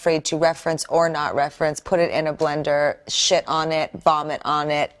 unafraid to reference or not reference, put it in a blender, shit on it, vomit on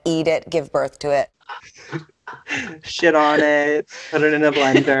it, eat it, give birth to it. Shit on it, put it in a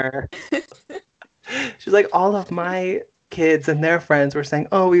blender. She's like, all of my kids and their friends were saying,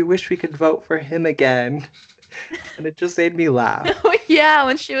 oh, we wish we could vote for him again. And it just made me laugh. Oh, yeah,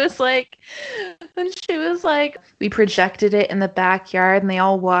 when she was like, we projected it in the backyard and they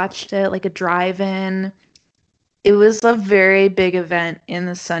all watched it like a drive-in. It was a very big event in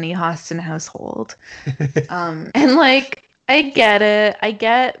the Sunny Hostin household. And I get it. I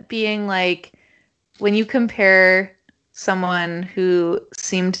get being like, when you compare someone who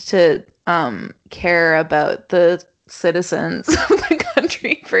seemed to care about the citizens of the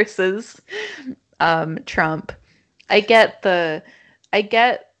country versus Trump. I get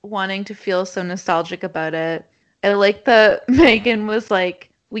wanting to feel so nostalgic about it. I like that Meghan was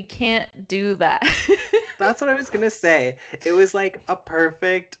like, we can't do that. That's what I was gonna say. It was like a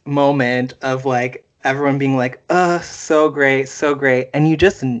perfect moment of like everyone being like, so great, so great. And you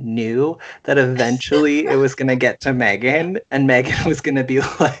just knew that eventually it was gonna get to Meghan, and Meghan was gonna be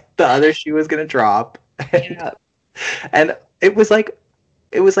like, the other shoe was gonna drop. Yeah. And it was like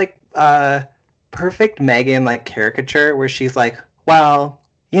perfect Meghan like caricature where she's like, well,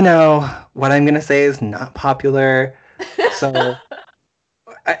 you know, what I'm gonna say is not popular. So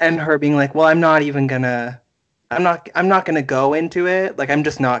and her being like, well, I'm not gonna go into it. Like, I'm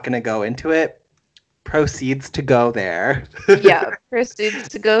just not gonna go into it. Proceeds to go there. Yeah, proceeds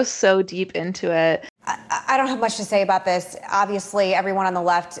to go so deep into it. I don't have much to say about this. Obviously, everyone on the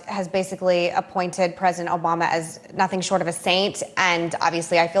left has basically appointed President Obama as nothing short of a saint. And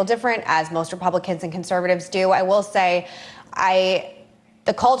obviously, I feel different, as most Republicans and conservatives do. I will say,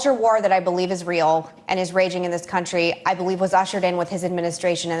 the culture war that I believe is real and is raging in this country, I believe was ushered in with his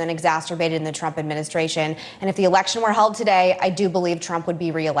administration and then exacerbated in the Trump administration. And if the election were held today, I do believe Trump would be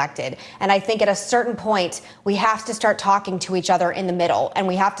reelected. And I think at a certain point, we have to start talking to each other in the middle. And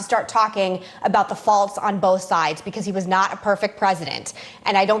we have to start talking about the faults on both sides, because he was not a perfect president.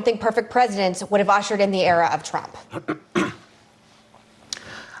 And I don't think perfect presidents would have ushered in the era of Trump.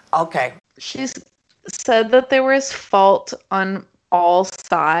 Okay. She's said that there was fault on all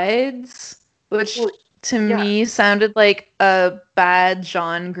sides, which to me sounded like a bad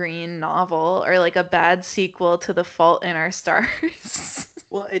John Green novel, or like a bad sequel to The Fault in Our Stars.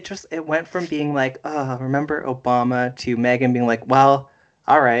 Well, it went from being like, remember Obama, to Meghan being like, well,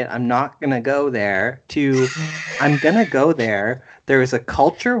 all right, I'm not gonna go there, to I'm gonna go there. There is a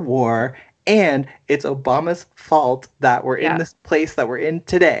culture war, and it's Obama's fault that we're in this place that we're in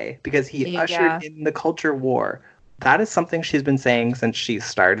today, because he ushered in the culture war. That is something she's been saying since she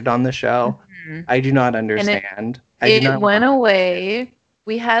started on the show. Mm-hmm. I do not understand. It went away.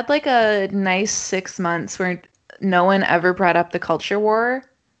 We had like a nice 6 months where no one ever brought up the culture war.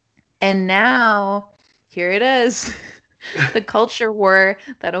 And now, here it is. The culture war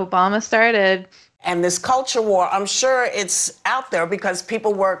that Obama started. And this culture war, I'm sure it's out there because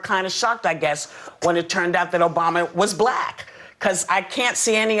people were kind of shocked, I guess, when it turned out that Obama was black. Because I can't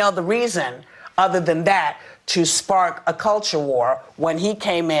see any other reason other than that to spark a culture war when he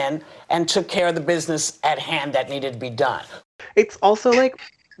came in and took care of the business at hand that needed to be done. It's also like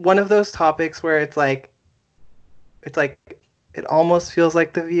one of those topics where it's like it almost feels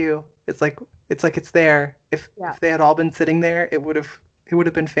like The View. It's like it's there. If they had all been sitting there, it would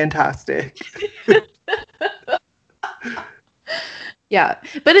have been fantastic. Yeah,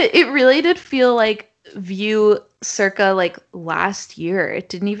 but it really did feel like View circa like last year. It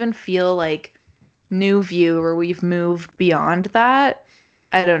didn't even feel like New View, where we've moved beyond that.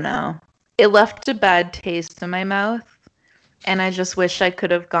 I don't know. It left a bad taste in my mouth, and I just wish I could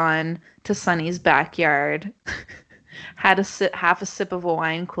have gone to Sonny's backyard, had half a sip of a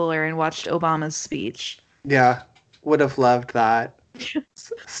wine cooler, and watched Obama's speech. Yeah, would have loved that.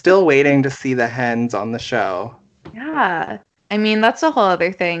 Still waiting to see the hens on the show. Yeah. I mean, that's a whole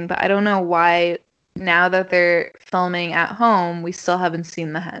other thing, but I don't know why, now that they're filming at home, we still haven't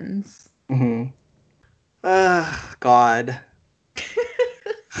seen the hens. Mm-hmm. God.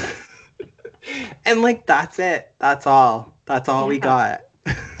 And like, that's it. That's all we got.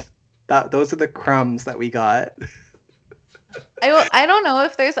 Those are the crumbs that we got. I don't know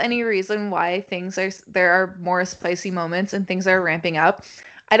if there's any reason why there are more spicy moments and things are ramping up.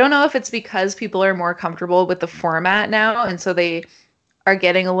 I don't know if it's because people are more comfortable with the format now, and so they are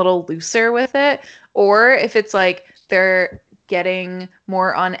getting a little looser with it, or if it's like they're getting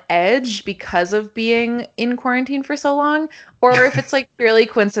more on edge because of being in quarantine for so long, or if it's like purely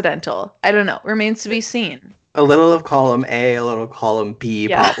coincidental. I don't know. Remains to be seen. A little of column A, a little column B,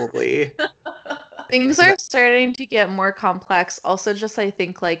 probably. Things are starting to get more complex. Also, just I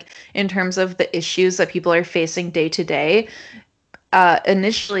think like in terms of the issues that people are facing day to day.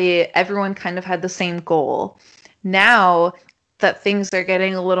 Initially, everyone kind of had the same goal. Now that things are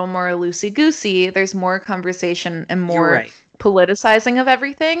getting a little more loosey-goosey, there's more conversation and more politicizing of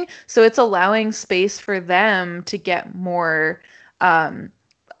everything. So it's allowing space for them to get more, to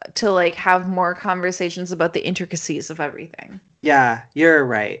like have more conversations about the intricacies of everything. Yeah, you're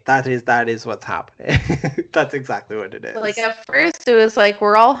right. That is what's happening. That's exactly what it is. Like at first it was like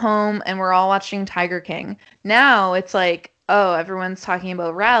we're all home and we're all watching Tiger King. Now it's like, oh, everyone's talking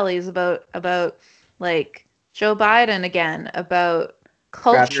about rallies, about like Joe Biden again, about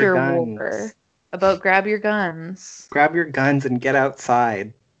culture war, about grab your guns. Grab your guns and get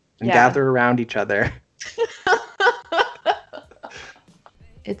outside and gather around each other.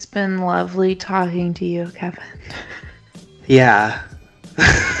 It's been lovely talking to you, Kevin. Yeah.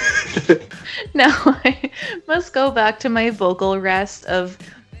 Now I must go back to my vocal rest of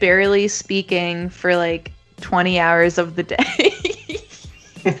barely speaking for like 20 hours of the day.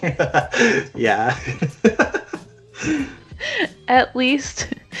 Yeah. At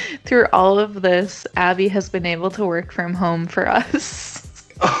least through all of this, Abby has been able to work from home for us.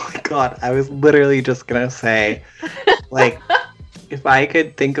 Oh my God, I was literally just gonna say, like, if I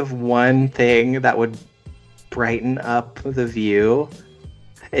could think of one thing that would brighten up the View,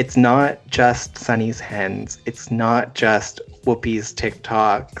 it's not just Sunny's hens. It's not just Whoopi's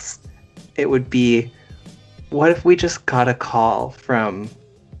TikToks. It would be, what if we just got a call from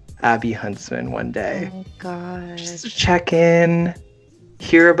Abby Huntsman one day? Oh my God. Just to check in,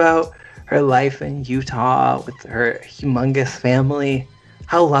 hear about her life in Utah with her humongous family.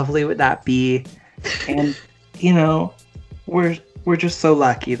 How lovely would that be? And, you know, we're just so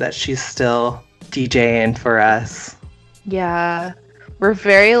lucky that she's still DJing for us. Yeah. We're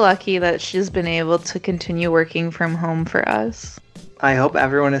very lucky that she's been able to continue working from home for us. I hope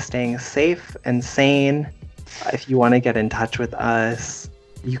everyone is staying safe and sane. If you want to get in touch with us,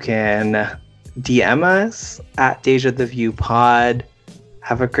 you can DM us at Deja the View Pod.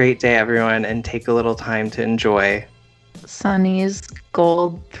 Have a great day, everyone, and take a little time to enjoy Sunny's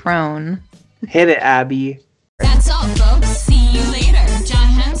gold throne. Hit it, Abby. That's all, folks. See you later. John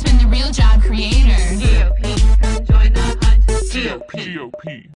Huntsman, the real job creator. GOP. Join the hunt.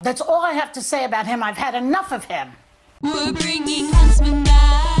 GOP. That's all I have to say about him. I've had enough of him. We're bringing Huntsman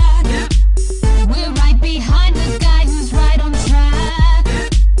back. We're right behind the guy who's right.